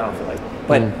brain's like, I don't feel like.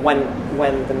 But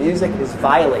when the music is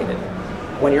violated,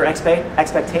 when your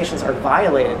expectations are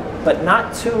violated, but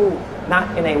not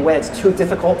in a way that's too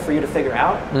difficult for you to figure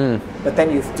out, but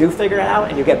then you do figure it out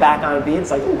and you get back on a beat,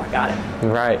 it's like, oh, I got it.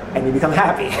 Right. And you become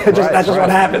happy. That's just what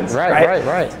happens.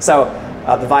 Right. So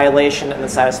the violation and the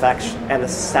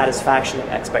satisfaction of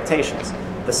expectations.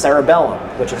 The cerebellum,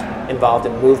 which is involved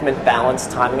in movement, balance,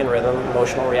 timing and rhythm,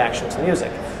 emotional reaction to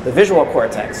music. The visual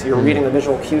cortex, you're reading the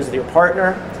visual cues of your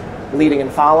partner, leading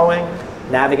and following,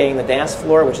 navigating the dance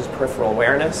floor, which is peripheral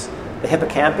awareness. The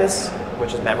hippocampus,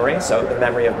 which is memory, so the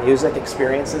memory of music,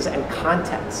 experiences, and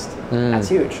context. That's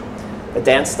huge. The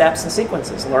dance steps and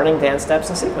sequences, learning dance steps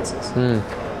and sequences.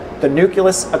 The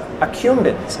nucleus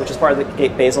accumbens, which is part of the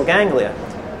basal ganglia.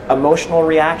 emotional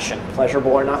reaction,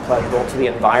 pleasurable or not pleasurable, to the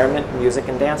environment, music,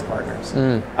 and dance partners.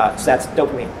 So that's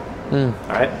dopamine. All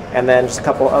right, and then just a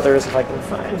couple others if I can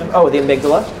find them. Oh, the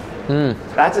amygdala.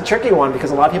 That's a tricky one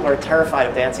because a lot of people are terrified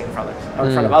of dancing in front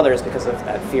of others because of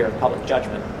that fear of public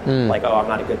judgment. Like, oh, I'm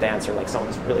not a good dancer. Like,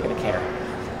 someone's really going to care.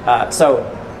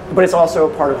 But it's also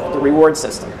part of the reward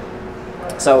system.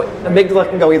 So amygdala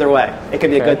can go either way. It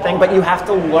could be a good thing, but you have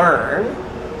to learn.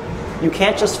 You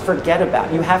can't just forget about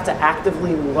it. You have to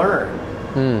actively learn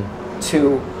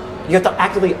you have to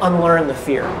actively unlearn the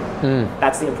fear.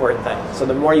 That's the important thing. So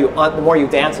the more you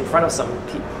dance in front of some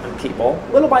people,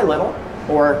 little by little,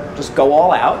 or just go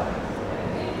all out,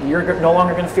 you're no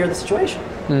longer going to fear the situation.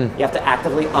 You have to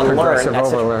actively unlearn that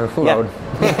situation.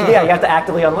 Yeah, you have to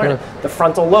actively unlearn it. The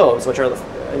frontal lobes, which are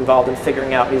involved in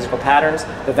figuring out musical patterns,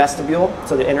 the vestibule,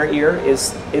 so the inner ear,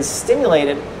 is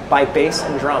stimulated by bass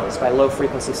and drums, by low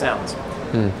frequency sounds.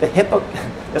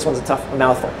 This one's a tough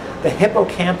mouthful. The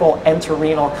hippocampal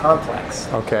entorhinal complex,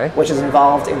 which is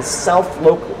involved in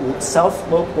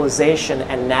self-localization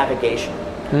and navigation.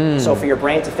 So for your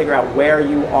brain to figure out where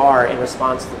you are in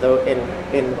response to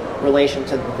in relation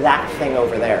to that thing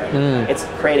over there, it's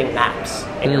creating maps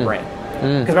in your brain.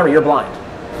 Because remember, you're blind.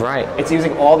 Right. It's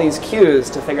using all these cues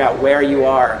to figure out where you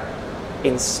are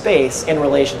in space in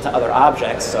relation to other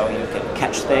objects, so you can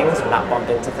catch things and not bump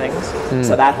into things.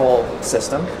 So that whole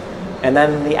system. And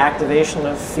then the activation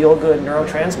of feel-good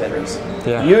neurotransmitters.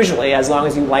 Usually, as long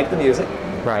as you like the music.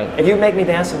 Right. If you make me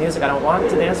dance to music I don't want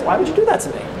to dance, why would you do that to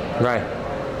me? Right.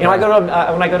 You know, when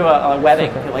I go to a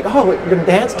wedding, you're like, oh, you're going to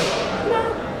dance? Like, no.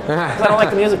 Because I don't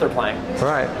like the music they're playing.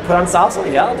 Right. Put on salsa?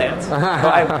 Yeah, I'll dance.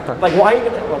 Like,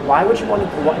 why would you want to?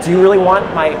 Do you really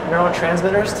want my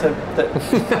neurotransmitters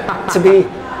to be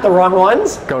the wrong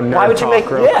ones? Why would you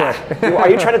make? Are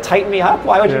you trying to tighten me up?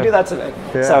 Why would you do that to me?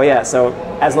 So so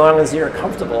as long as you're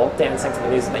comfortable dancing to the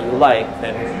music that you like,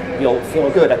 then you'll feel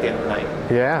good at the end of the night.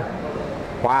 Yeah.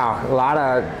 Wow, a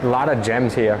lot of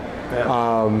gems here.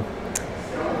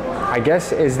 I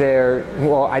guess,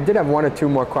 well, I did have one or two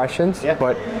more questions,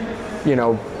 but, you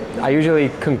know, I usually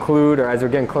conclude, or as we're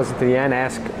getting closer to the end,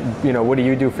 ask, you know, what do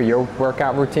you do for your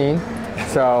workout routine?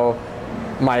 So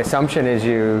my assumption is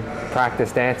you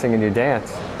practice dancing and you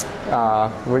dance. Yeah,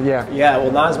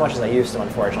 well, not as much as I used to,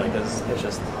 unfortunately, because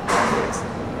it's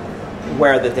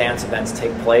where the dance events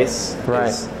take place.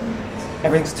 Right.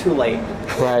 Everything's too late.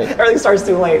 Right. Everything starts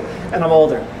too late, and I'm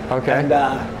older. Okay. And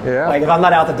like if I'm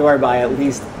not out the door by at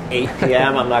least 8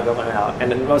 p.m., I'm not going out.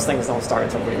 And then most things don't start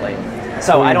until pretty late.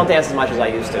 So I don't dance as much as I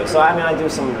used to. So I mean, I do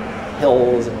some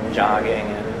hills and jogging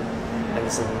and a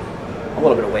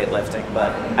little bit of weightlifting,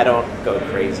 but I don't go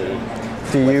crazy.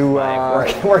 Do you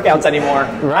workouts anymore?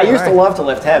 Right, I used to love to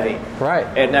lift heavy. Right.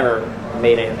 It never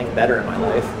made anything better in my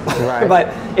life. Right.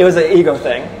 But it was an ego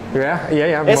thing. Yeah.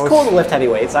 It's cool to lift heavy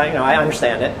weights. I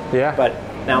understand it. Yeah. But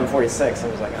now I'm 46. I'm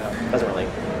just like, it doesn't really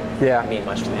mean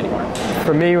much to me anymore.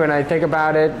 For me, when I think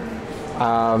about it,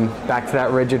 back to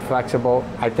that rigid, flexible,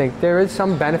 I think there is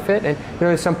some benefit, and you know,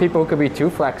 there's some people who could be too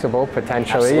flexible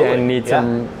potentially and need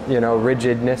some, you know,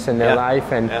 rigidness in their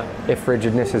life, and if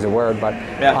rigidness is a word, but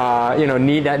you know,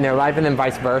 need that in their life, and then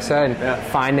vice versa, and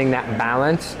finding that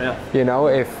balance. You know,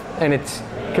 it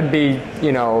could be,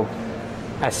 you know,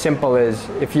 as simple as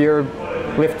if you're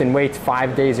lifting weights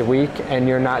 5 days a week and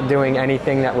you're not doing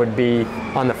anything that would be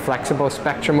on the flexible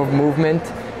spectrum of movement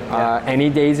any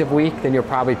days of week, then you're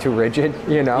probably too rigid,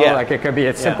 you know? Like it could be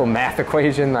a simple math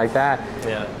equation like that.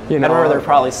 You know, I remember they're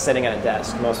probably sitting at a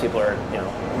desk. Most people are, you know,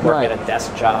 working at a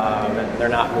desk job and they're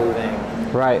not moving.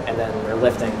 Right. And then they're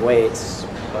lifting weights.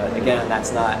 But again,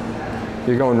 that's not...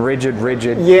 You're going rigid.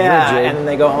 Yeah, rigid. And then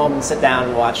they go home and sit down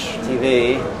and watch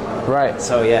TV. Right.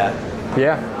 So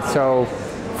so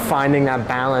finding that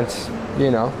balance,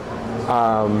 you know.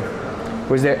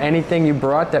 Was there anything you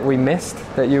brought that we missed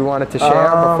that you wanted to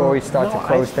share before we start to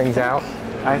close things out?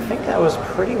 I think that was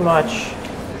pretty much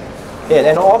it.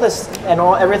 And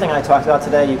everything I talked about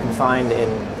today, you can find in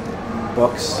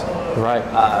books. Right.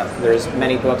 There's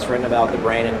many books written about the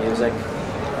brain and music.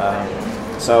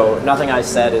 So nothing I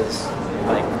said is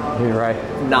like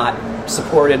not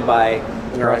supported by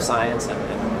neuroscience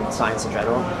and science in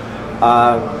general.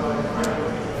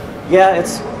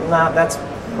 That's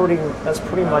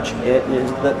pretty much it.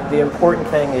 The important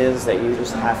thing is that you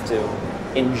just have to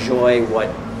enjoy what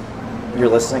you're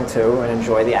listening to and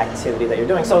enjoy the activity that you're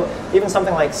doing. So even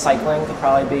something like cycling could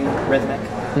probably be rhythmic.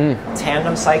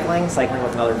 Tandem cycling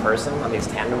with another person on these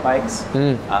tandem bikes,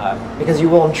 because you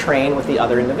will train with the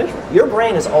other individual. Your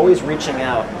brain is always reaching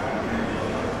out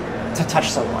to touch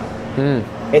someone.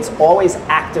 It's always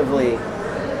actively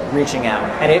reaching out,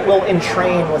 and it will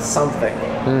entrain with something.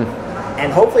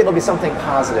 And hopefully it'll be something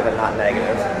positive and not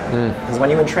negative. Because when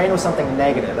you entrain with something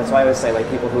negative, that's why I always say, like,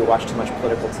 people who watch too much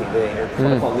political TV or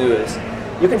political news,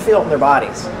 you can feel it in their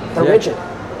bodies. They're rigid.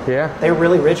 Yeah. They're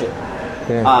really rigid.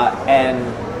 Yeah.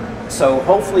 And so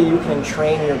hopefully you can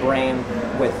train your brain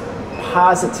with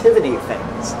positivity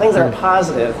things that are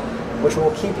positive, which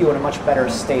will keep you in a much better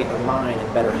state of mind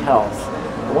and better health.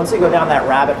 But once you go down that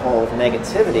rabbit hole of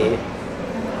negativity,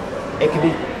 it can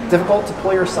be difficult to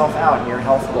pull yourself out and your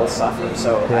health will suffer.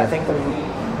 So I think the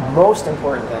most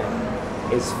important thing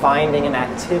is finding an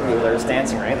activity, whether it's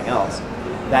dancing or anything else,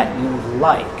 that you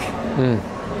like.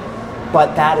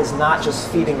 But that is not just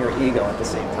feeding your ego at the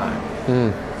same time.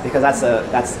 Because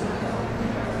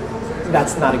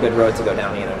that's not a good road to go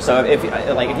down either. So if you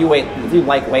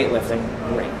like weightlifting,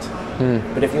 great.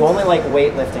 But if you only like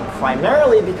weightlifting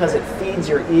primarily because it feeds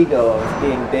your ego of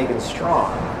being big and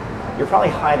strong, you're probably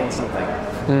hiding something.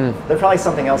 There's probably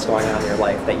something else going on in your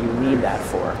life that you need that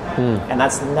for. And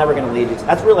that's never going to lead you to.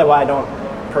 That's really why I don't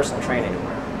personal train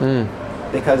anymore.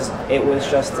 Because it was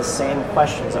just the same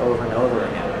questions over and over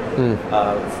again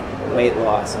of weight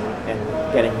loss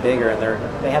and getting bigger. And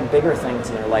they have bigger things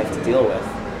in their life to deal with.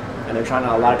 And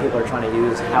a lot of people are trying to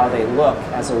use how they look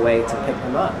as a way to pick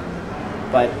them up.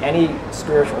 But any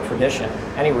spiritual tradition,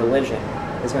 any religion,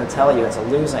 is going to tell you it's a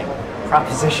losing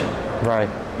proposition. Right.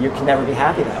 You can never be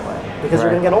happy that way because you're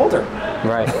going to get older.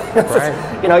 Right.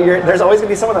 There's always going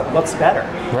to be someone that looks better.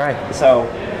 Right. So,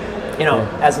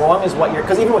 as long as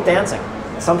because even with dancing,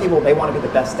 some people, they want to be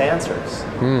the best dancers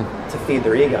to feed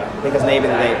their ego because maybe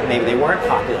they weren't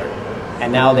popular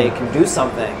and now they can do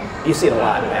something. You see it a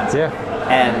lot in dancing. Yeah.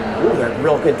 And they're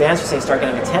real good dancers, they start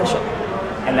getting attention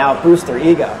and now it boosts their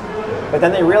ego. But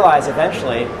then they realize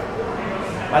eventually,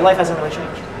 my life hasn't really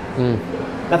changed.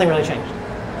 Nothing really changed.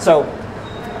 So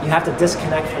you have to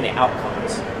disconnect from the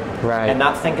outcomes and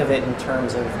not think of it in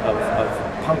terms of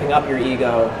pumping up your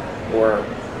ego or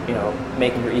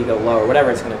making your ego low or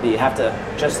whatever it's going to be. You have to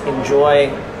just enjoy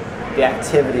the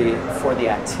activity for the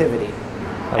activity.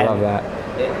 I love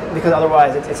that. Because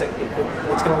otherwise it's going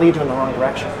to lead you in the wrong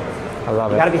direction. I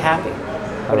love it. You got to be happy.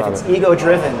 But if it's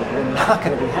ego-driven, you're not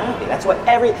going to be happy. That's what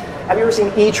have you ever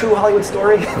seen True Hollywood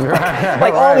Story?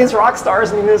 All these rock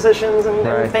stars and musicians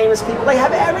and famous people, they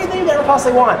have everything they ever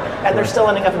possibly want, and they're still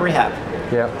ending up in rehab.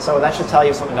 Yep. So that should tell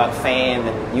you something about fame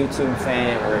and YouTube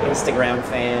fame or Instagram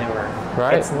fame.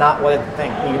 It's not what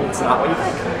it's not what you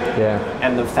think. Yeah.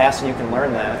 And the faster you can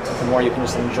learn that, the more you can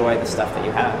just enjoy the stuff that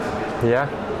you have. Yeah.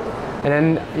 And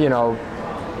then,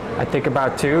 I think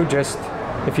about too, just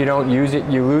if you don't use it,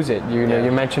 you lose it.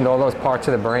 You mentioned all those parts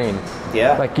of the brain.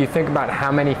 Yeah. Like you think about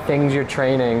how many things you're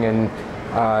training, and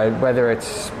whether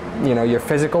it's your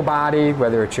physical body,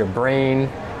 whether it's your brain,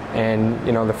 and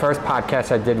the first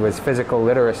podcast I did was physical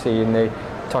literacy, and they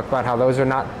talked about how those are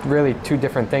not really two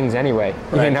different things anyway.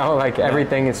 Right.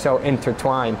 Everything is so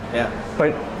intertwined. Yeah.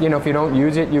 But if you don't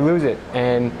use it, you lose it.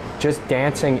 And just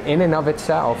dancing in and of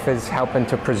itself is helping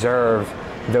to preserve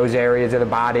those areas of the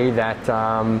body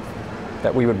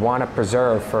that we would want to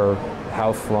preserve for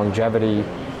health, longevity,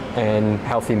 and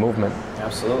healthy movement.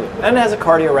 Absolutely. And it has a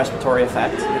cardiorespiratory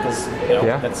effect because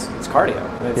it's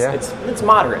cardio. It's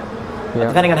moderate.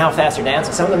 Depending on how fast you're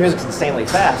dancing. Some of the music's insanely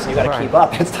fast, and you got to keep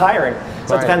up. It's tiring.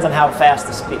 So it depends on how fast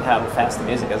the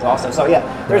music is also. So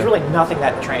there's really nothing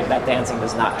that dancing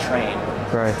does not train.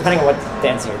 Right. Depending on what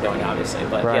dancing you're doing, obviously.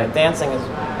 But dancing is,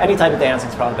 any type of dancing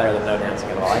is probably better than no dancing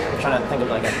at all. I'm trying to think of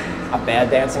a bad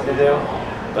dancing to do,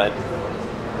 but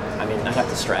I'd have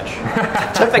to stretch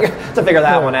to figure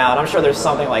that one out. I'm sure there's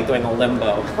something like doing a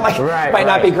limbo. Might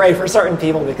not be great for certain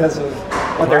people because of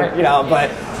what they're, but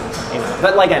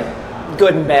again,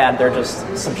 good and bad, they're just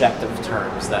subjective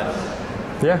terms that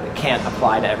can't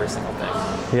apply to every single thing.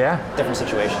 Yeah. Different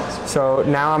situations. So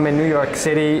now I'm in New York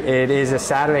City. It is a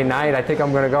Saturday night. I think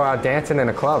I'm going to go out dancing in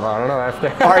a club. I don't know after.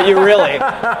 Are you really?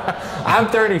 I'm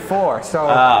 34, so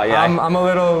I'm a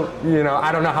little,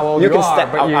 I don't know how old you are.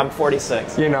 But I'm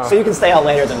 46. So you can stay out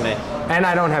later than me. And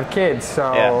I don't have kids,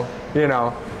 so,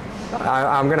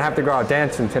 I'm going to have to go out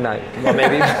dancing tonight. Well,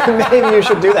 maybe you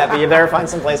should do that, but you better find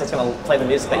some place that's going to play the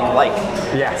music that you like.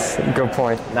 Yes, good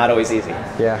point. Not always easy.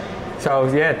 Yeah. So,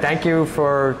 thank you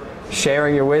for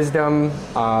sharing your wisdom.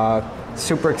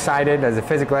 Super excited as a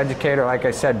physical educator. Like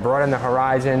I said, broaden the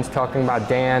horizons, talking about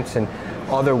dance and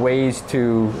other ways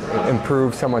to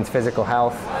improve someone's physical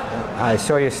health. I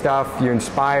saw your stuff. You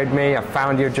inspired me. I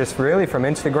found you just really from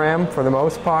Instagram for the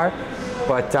most part.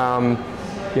 But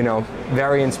you know,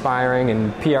 very inspiring,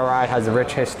 and PRI has a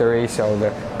rich history, so the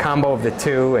combo of the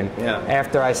two, and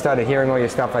after I started hearing all your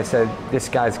stuff, I said, this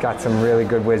guy's got some really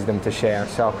good wisdom to share.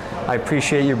 So I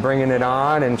appreciate you bringing it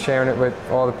on and sharing it with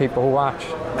all the people who watch.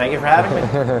 Thank you for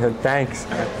having me. Thanks.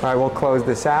 All right, we'll close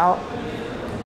this out.